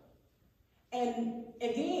well. And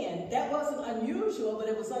again, that wasn't unusual, but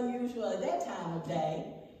it was unusual at that time of day.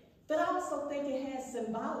 But I also think it has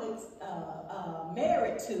symbolic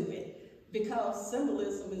merit to it, because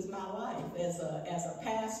symbolism is my life as a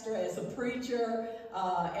pastor, as a preacher,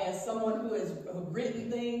 as someone who has written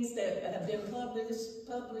things that have been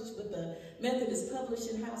published with the Methodist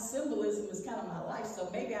Publishing House. Symbolism is kind of my life, so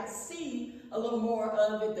maybe I see a little more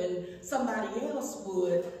of it than somebody else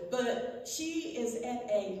would. But she is at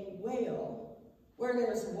a well where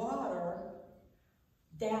there's water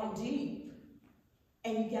down deep,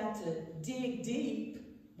 and you got to dig deep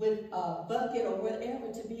with a bucket or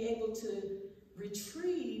whatever to be able to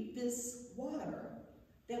retrieve this water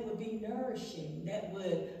that would be nourishing, that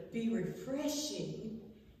would be refreshing.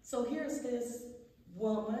 So here's this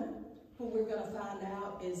woman who we're going to find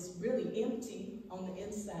out is really empty on the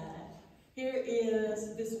inside. Here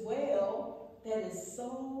is this well that is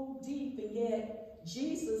so deep, and yet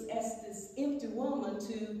Jesus asked this empty woman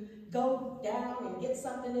to go down and get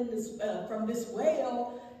something in this from this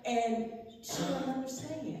well, and she don't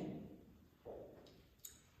understand.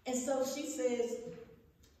 And so she says,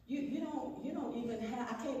 you don't even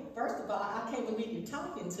have, first of all, I can't believe you're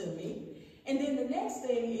talking to me. And then the next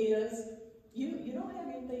thing is, you don't have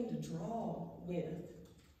anything to draw with.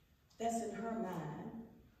 That's in her mind,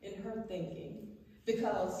 in her thinking,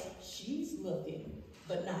 because she's looking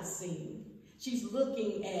but not seeing. She's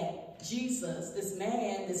looking at Jesus, this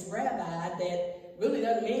man, this rabbi that really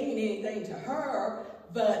doesn't mean anything to her,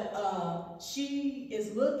 but she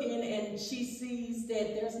is looking and she sees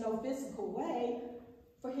that there's no physical way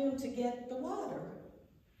for him to get the water.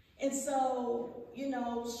 And so,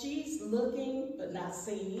 she's looking but not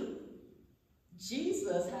seeing.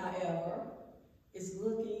 Jesus, however, is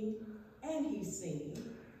looking and he's seeing.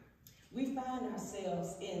 We find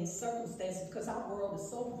ourselves in circumstances, because our world is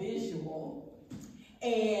so visual,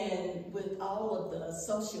 and with all of the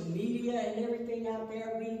social media and everything out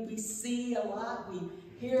there, we see a lot, we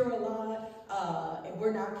hear a lot, and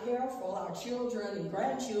we're not careful. Our children and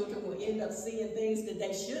grandchildren will end up seeing things that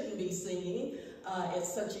they shouldn't be seeing at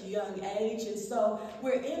such a young age. And so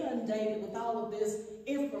we're inundated with all of this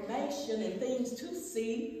information and things to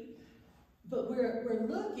see, but we're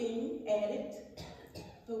looking at it,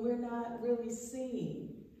 but we're not really seeing.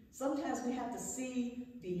 Sometimes we have to see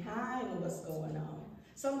behind what's going on.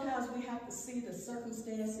 Sometimes we have to see the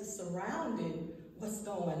circumstances surrounding what's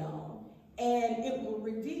going on. And it will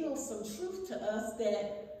reveal some truth to us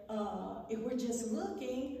that if we're just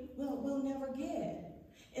looking, we'll never get.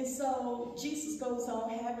 And so Jesus goes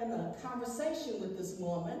on having a conversation with this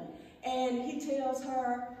woman, and he tells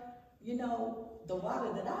her, the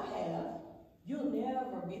water that I have, you'll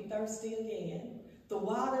never be thirsty again. The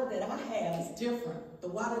water that I have is different. The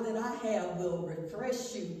water that I have will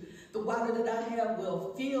refresh you. The water that I have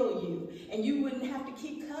will fill you. And you wouldn't have to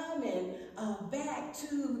keep coming back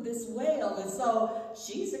to this well. And so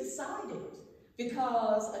she's excited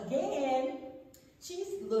because, again, she's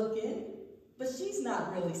looking, but she's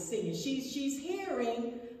not really seeing. She's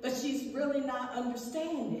hearing, but she's really not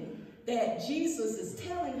understanding that Jesus is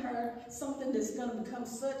telling her something that's going to become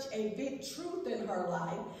such a big truth in her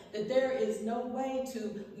life that there is no way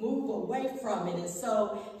to move away from it. And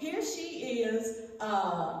so here she is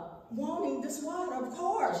wanting this water. Of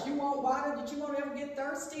course, you want water that you won't ever get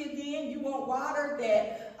thirsty again. You want water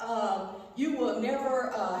that you will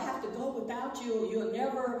never have to go without. You'll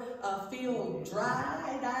never feel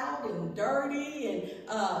dried out and dirty.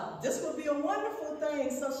 And this will be a wonderful thing.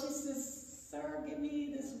 So she says, sir, give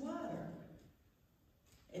me this water.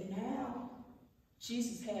 And now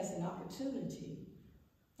Jesus has an opportunity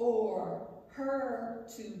for her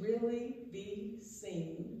to really be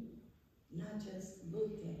seen, not just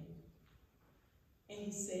looked at. And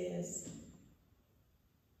he says,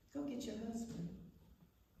 go get your husband.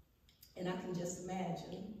 And I can just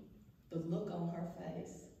imagine the look on her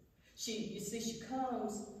face. You see, she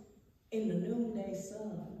comes in the noonday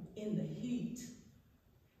sun, in the heat,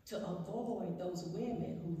 to avoid those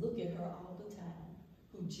women who look at her all the time,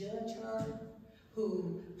 who judge her,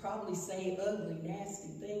 who probably say ugly, nasty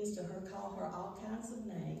things to her, call her all kinds of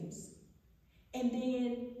names. And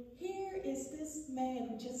then here is this man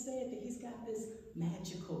who just said that he's got this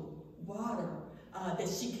magical water that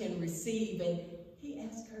she can receive, and he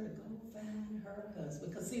asked her to go find her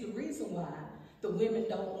husband. Because see, the reason why the women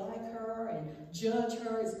don't like her and judge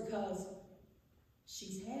her is because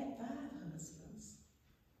she's had 5 husbands.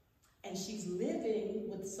 And she's living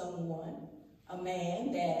with someone, a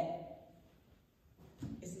man that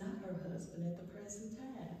is not her husband at the present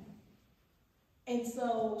time. And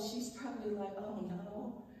so she's probably like, oh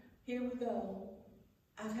no, here we go.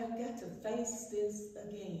 I've got to face this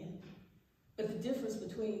again. But the difference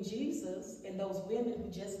between Jesus and those women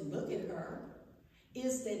who just look at her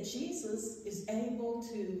is that Jesus is able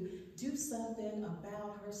to do something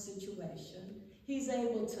about her situation. He's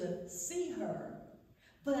able to see her.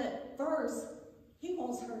 But first, he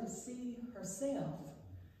wants her to see herself.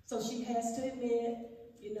 So she has to admit,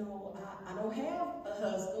 you know, I don't have a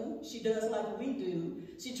husband. She does like we do.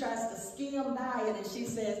 She tries to skim by it and she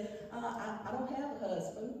says, I don't have a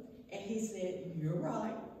husband. And he said, you're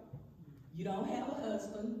right. You don't have a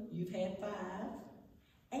husband. You've had 5.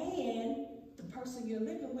 And the person you're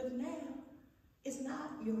living with now is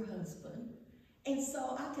not your husband. And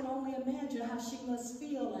so I can only imagine how she must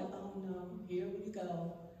feel like, oh no, here we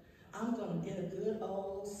go. I'm going to get a good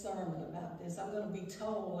old sermon about this. I'm going to be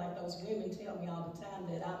told, like those women tell me all the time,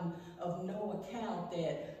 that I'm of no account,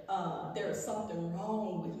 that there is something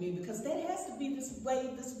wrong with me, because that has to be this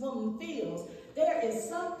way this woman feels. There is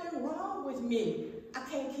something wrong with me. I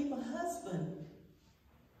can't keep a husband.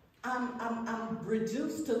 I'm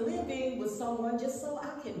reduced to living with someone just so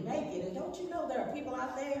I can make it. And don't you know there are people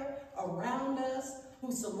out there around us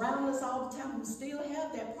who surround us all the time who still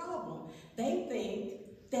have that problem. They think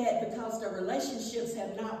that because their relationships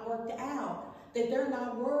have not worked out, that they're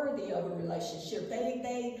not worthy of a relationship.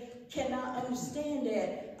 They cannot understand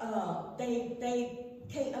that, they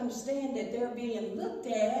can't understand that they're being looked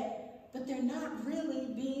at, but they're not really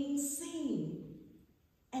being seen.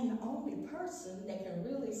 And the only person that can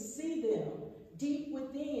really see them deep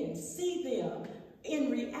within, see them in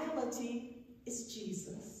reality, is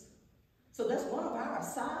Jesus. So that's one of our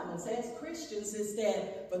assignments as Christians, is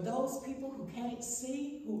that for those people who can't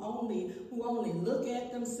see, who only look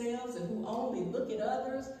at themselves and who only look at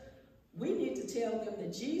others, we need to tell them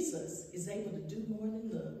that Jesus is able to do more than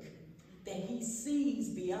look. That he sees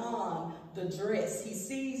beyond the dress. He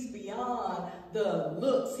sees beyond the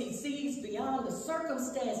looks. He sees beyond the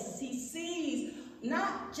circumstances. He sees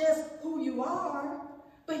not just who you are,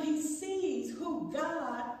 but he sees who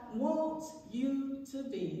God wants you to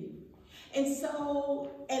be. And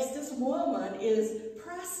so as this woman is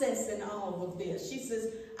processing all of this, she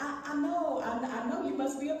says, I know you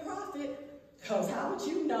must be a prophet, because how would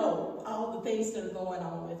you know all the things that are going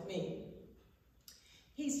on with me?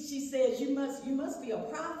 She says, you must be a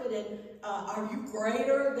prophet, and are you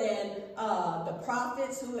greater than the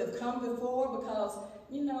prophets who have come before? Because,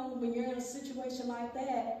 you know, when you're in a situation like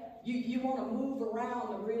that, you want to move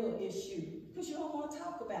around the real issue because you don't want to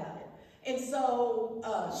talk about it. And so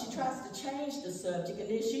she tries to change the subject, and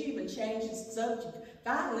then she even changes the subject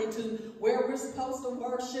finally to where we're supposed to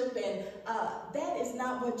worship, and that is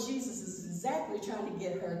not what Jesus is exactly trying to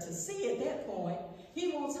get her to see at that point.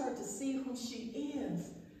 He wants her to see who she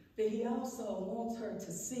is, but he also wants her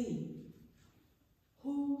to see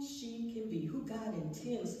who she can be, who God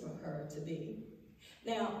intends for her to be.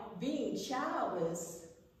 Now, being childless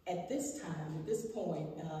at this time, at this point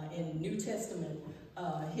in New Testament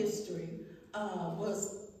history,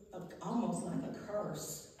 was almost like a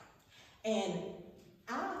curse. And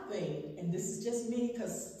I think, and this is just me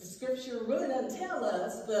because the scripture really doesn't tell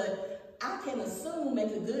us, but I can assume,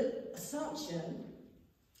 make a good assumption,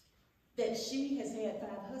 that she has had 5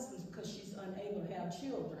 husbands because she's unable to have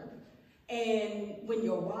children. And when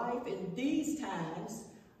your wife in these times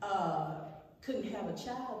couldn't have a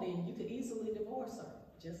child, then you could easily divorce her,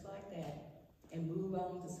 just like that, and move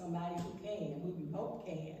on to somebody who can, who you hope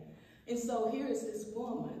can. And so here is this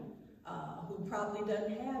woman who probably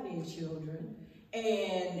doesn't have any children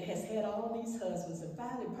and has had all these husbands, and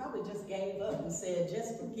finally probably just gave up and said,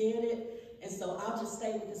 just forget it. And so I'll just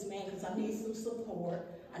stay with this man because I need some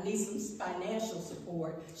support. I need some financial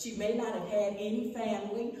support. She may not have had any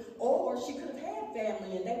family, or she could have had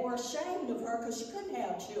family and they were ashamed of her because she couldn't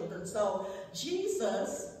have children. So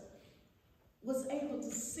Jesus was able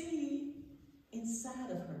to see inside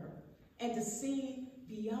of her and to see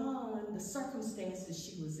beyond the circumstances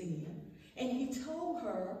she was in. And he told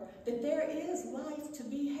her that there is life to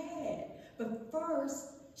be had. But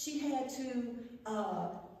first, she had to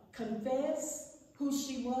confess who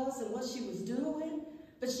she was and what she was doing.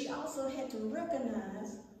 But she also had to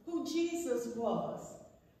recognize who Jesus was,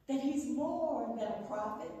 that he's more than a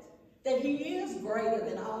prophet, that he is greater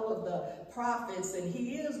than all of the prophets, and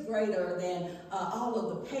he is greater than all of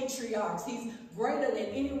the patriarchs. He's greater than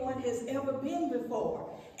anyone has ever been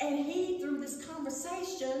before. And he, through this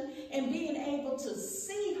conversation and being able to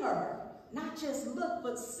see her, not just look,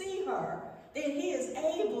 but see her, then he is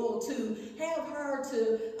able to have her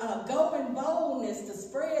to go in boldness to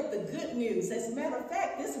spread the good news. As a matter of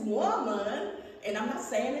fact, this woman, and I'm not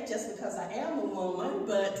saying it just because I am a woman,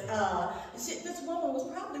 but this woman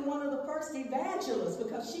was probably one of the first evangelists,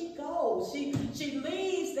 because she goes, she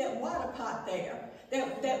leaves that water pot there.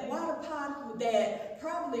 that water pot that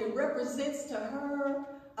probably represents to her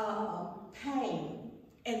pain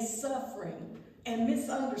and suffering and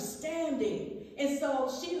misunderstanding. And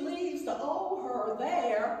so she leaves the old her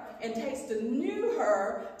there and takes the new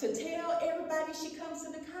her to tell everybody she comes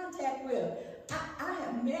into contact with. I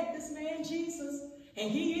have met this man, Jesus, and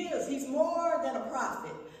he's more than a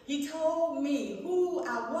prophet. He told me who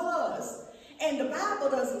I was. And the Bible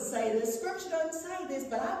doesn't say this, Scripture doesn't say this,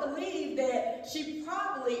 but I believe that she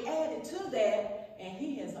probably added to that, and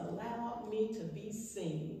he has allowed me to be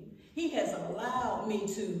seen. He has allowed me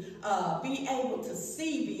to be able to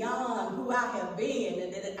see beyond who I have been,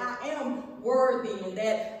 and that I am worthy, and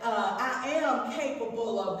that I am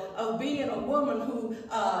capable of being a woman who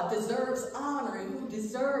deserves honor and who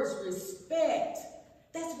deserves respect.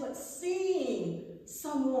 That's what seeing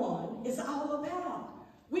someone is all about.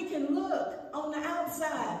 We can look on the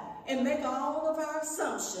outside and make all of our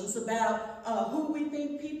assumptions about who we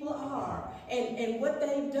think people are and what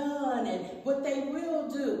they've done and what they will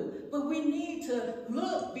do. But we need to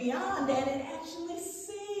look beyond that and actually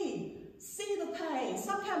see the pain.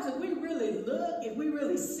 Sometimes if we really look, if we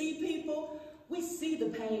really see people, we see the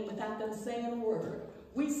pain without them saying a word.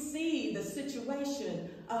 We see the situation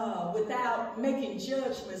without making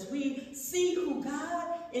judgments. We see who God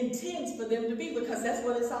intends for them to be, because that's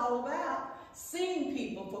what it's all about. Seeing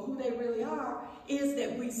people for who they really are is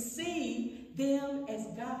that we see them as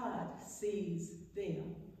God sees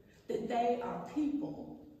them. That they are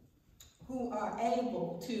people who are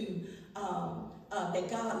able to, that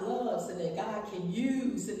God loves and that God can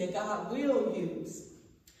use and that God will use.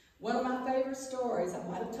 One of my favorite stories, I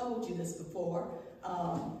might have told you this before,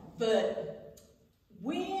 but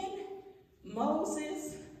when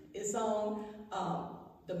Moses is on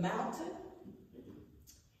the mountain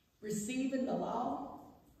receiving the law,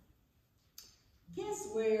 guess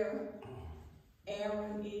where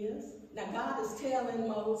Aaron is? Now God is telling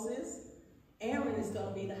Moses Aaron is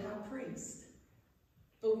going to be the high priest.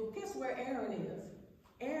 But guess where Aaron is?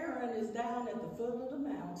 Aaron is down at the foot of the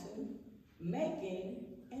mountain making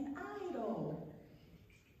an idol.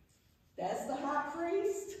 That's the high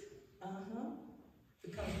priest?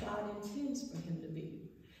 Because God intends for him to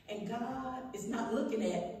be. And God is not looking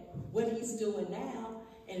at what he's doing now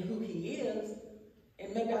and who he is.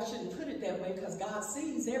 And maybe I shouldn't put it that way, because God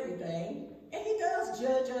sees everything. And he does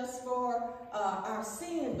judge us for our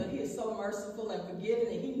sin, but he is so merciful and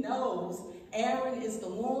forgiving, and he knows Aaron is the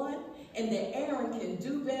one, and that Aaron can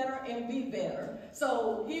do better and be better.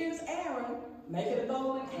 So here's Aaron making a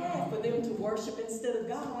golden calf for them to worship instead of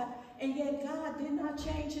God, and yet God did not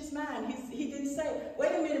change his mind. He didn't say,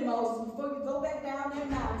 wait a minute, Moses, before you go back down that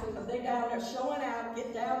mountain, because they're down there showing out,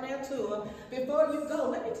 get down there to him. Before you go,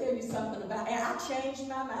 let me tell you something about it. I changed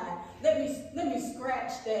my mind. Let me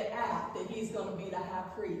scratch that out, that he's going to be the high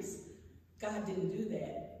priest. God didn't do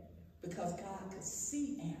that, because God could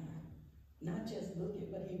see Aaron, not just look at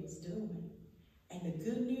what he was doing. And the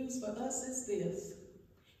good news for us is this: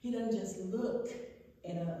 he doesn't just look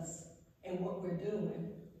at us and what we're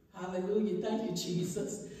doing. Hallelujah, thank you,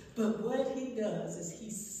 Jesus. But what he does is he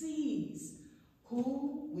sees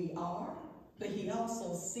who we are, but he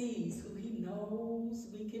also sees who he knows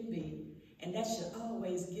we can be. And that should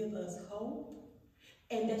always give us hope.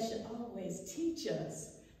 And that should always teach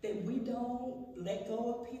us that we don't let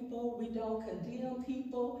go of people, we don't condemn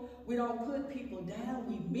people, we don't put people down,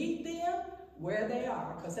 we meet them where they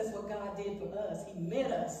are, because that's what God did for us. He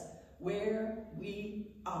met us where we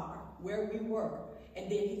are, where we were,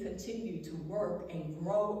 and then he continued to work and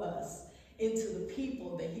grow us into the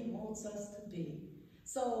people that he wants us to be.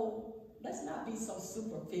 So let's not be so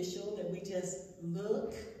superficial that we just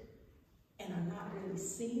look and are not really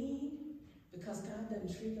seeing, because God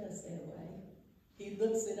doesn't treat us that way. He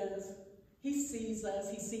looks at us, he sees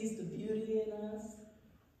the beauty in us,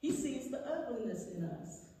 he sees the ugliness in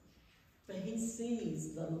us, but he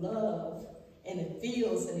sees the love, and it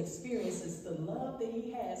feels and experiences the love that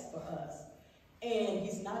he has for us. And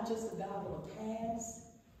he's not just a God of the past,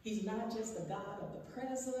 he's not just a God of the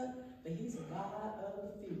present, but he's a God of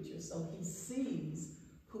the future. So he sees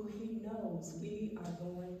who he knows we are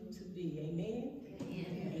going to be. Amen?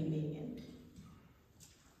 Amen. Amen.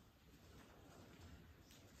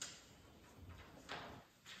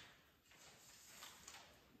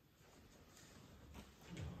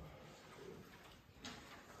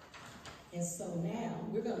 And so now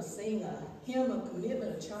we're going to sing a hymn of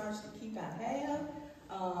commitment, a charge to keep I have,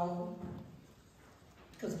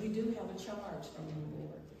 because we do have a charge from the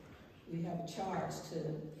Lord. We have a charge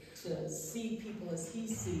to see people as he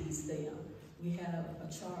sees them. We have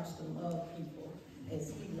a charge to love people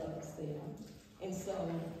as he loves them. And so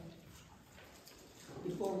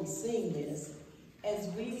before we sing this, as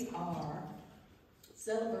we are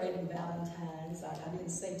celebrating Valentine's, I didn't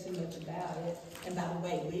say too much about it. And by the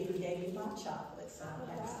way, Leader gave me my chocolate, so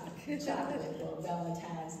I have some chocolate for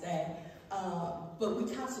Valentine's Day. But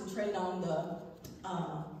we concentrate on the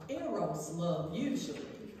Eros love usually,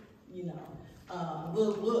 you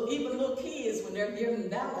know. Even little kids, when they're giving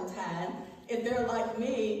Valentine, if they're like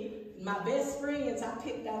me, my best friends, I would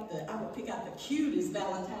pick out the cutest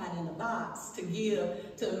Valentine in the box to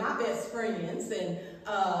give to my best friends, and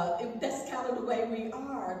that's kind of the way we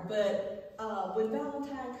are. But when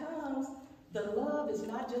Valentine comes, the love is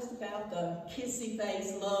not just about the kissy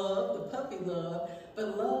face love, the puppy love,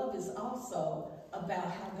 but love is also about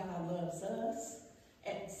how God loves us.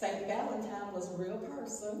 And Saint Valentine was a real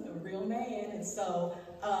person, a real man, and so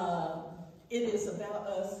it is about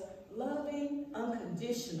us loving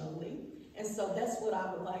unconditionally. And so that's what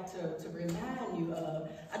I would like to remind you of.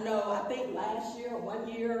 I think last year or 1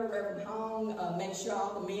 year, Reverend Hong made sure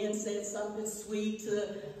all the men said something sweet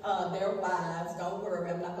to their wives. Don't worry,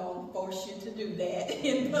 I'm not going to force you to do that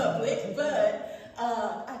in public. But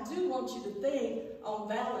I do want you to think on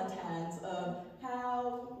Valentine's of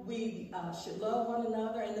how we should love one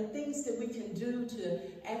another and the things that we can do to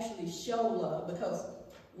actually show love. Because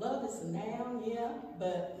love is a noun, yeah,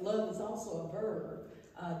 but love is also a verb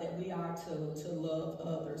that we are to love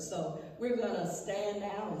others. So we're going to stand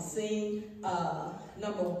now and sing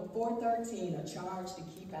number 413, A Charge to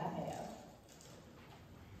Keep I Have.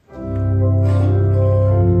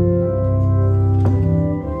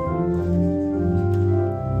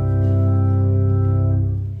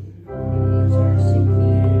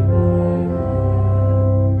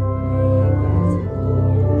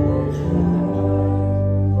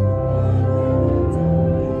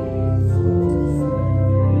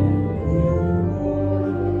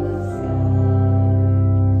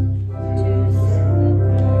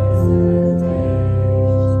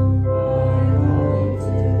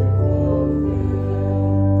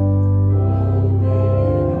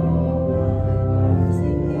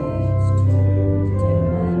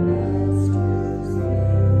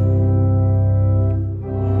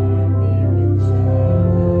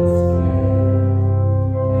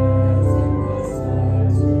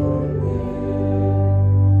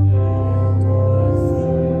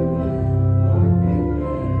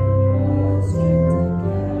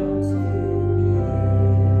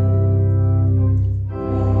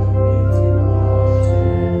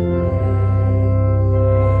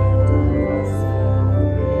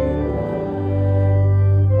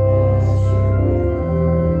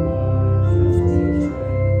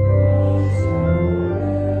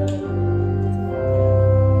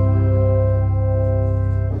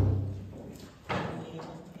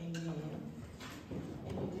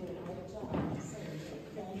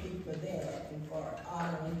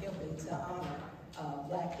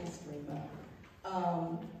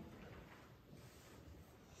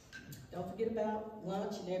 Don't forget about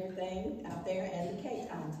lunch and everything out there and the cake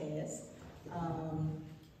contest.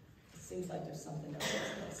 It seems like there's something else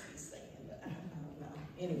I'm supposed to be saying, but I don't know.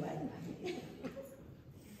 Anyway,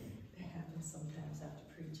 that happens sometimes after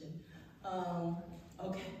preaching.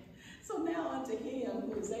 Okay, so now unto him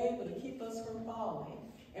who is able to keep us from falling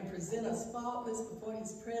and present us faultless before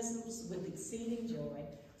his presence with exceeding joy.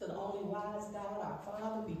 To the only wise God, our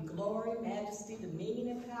Father, be glory, majesty, dominion,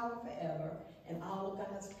 and power forever. And all of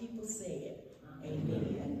God's people said,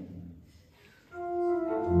 Amen.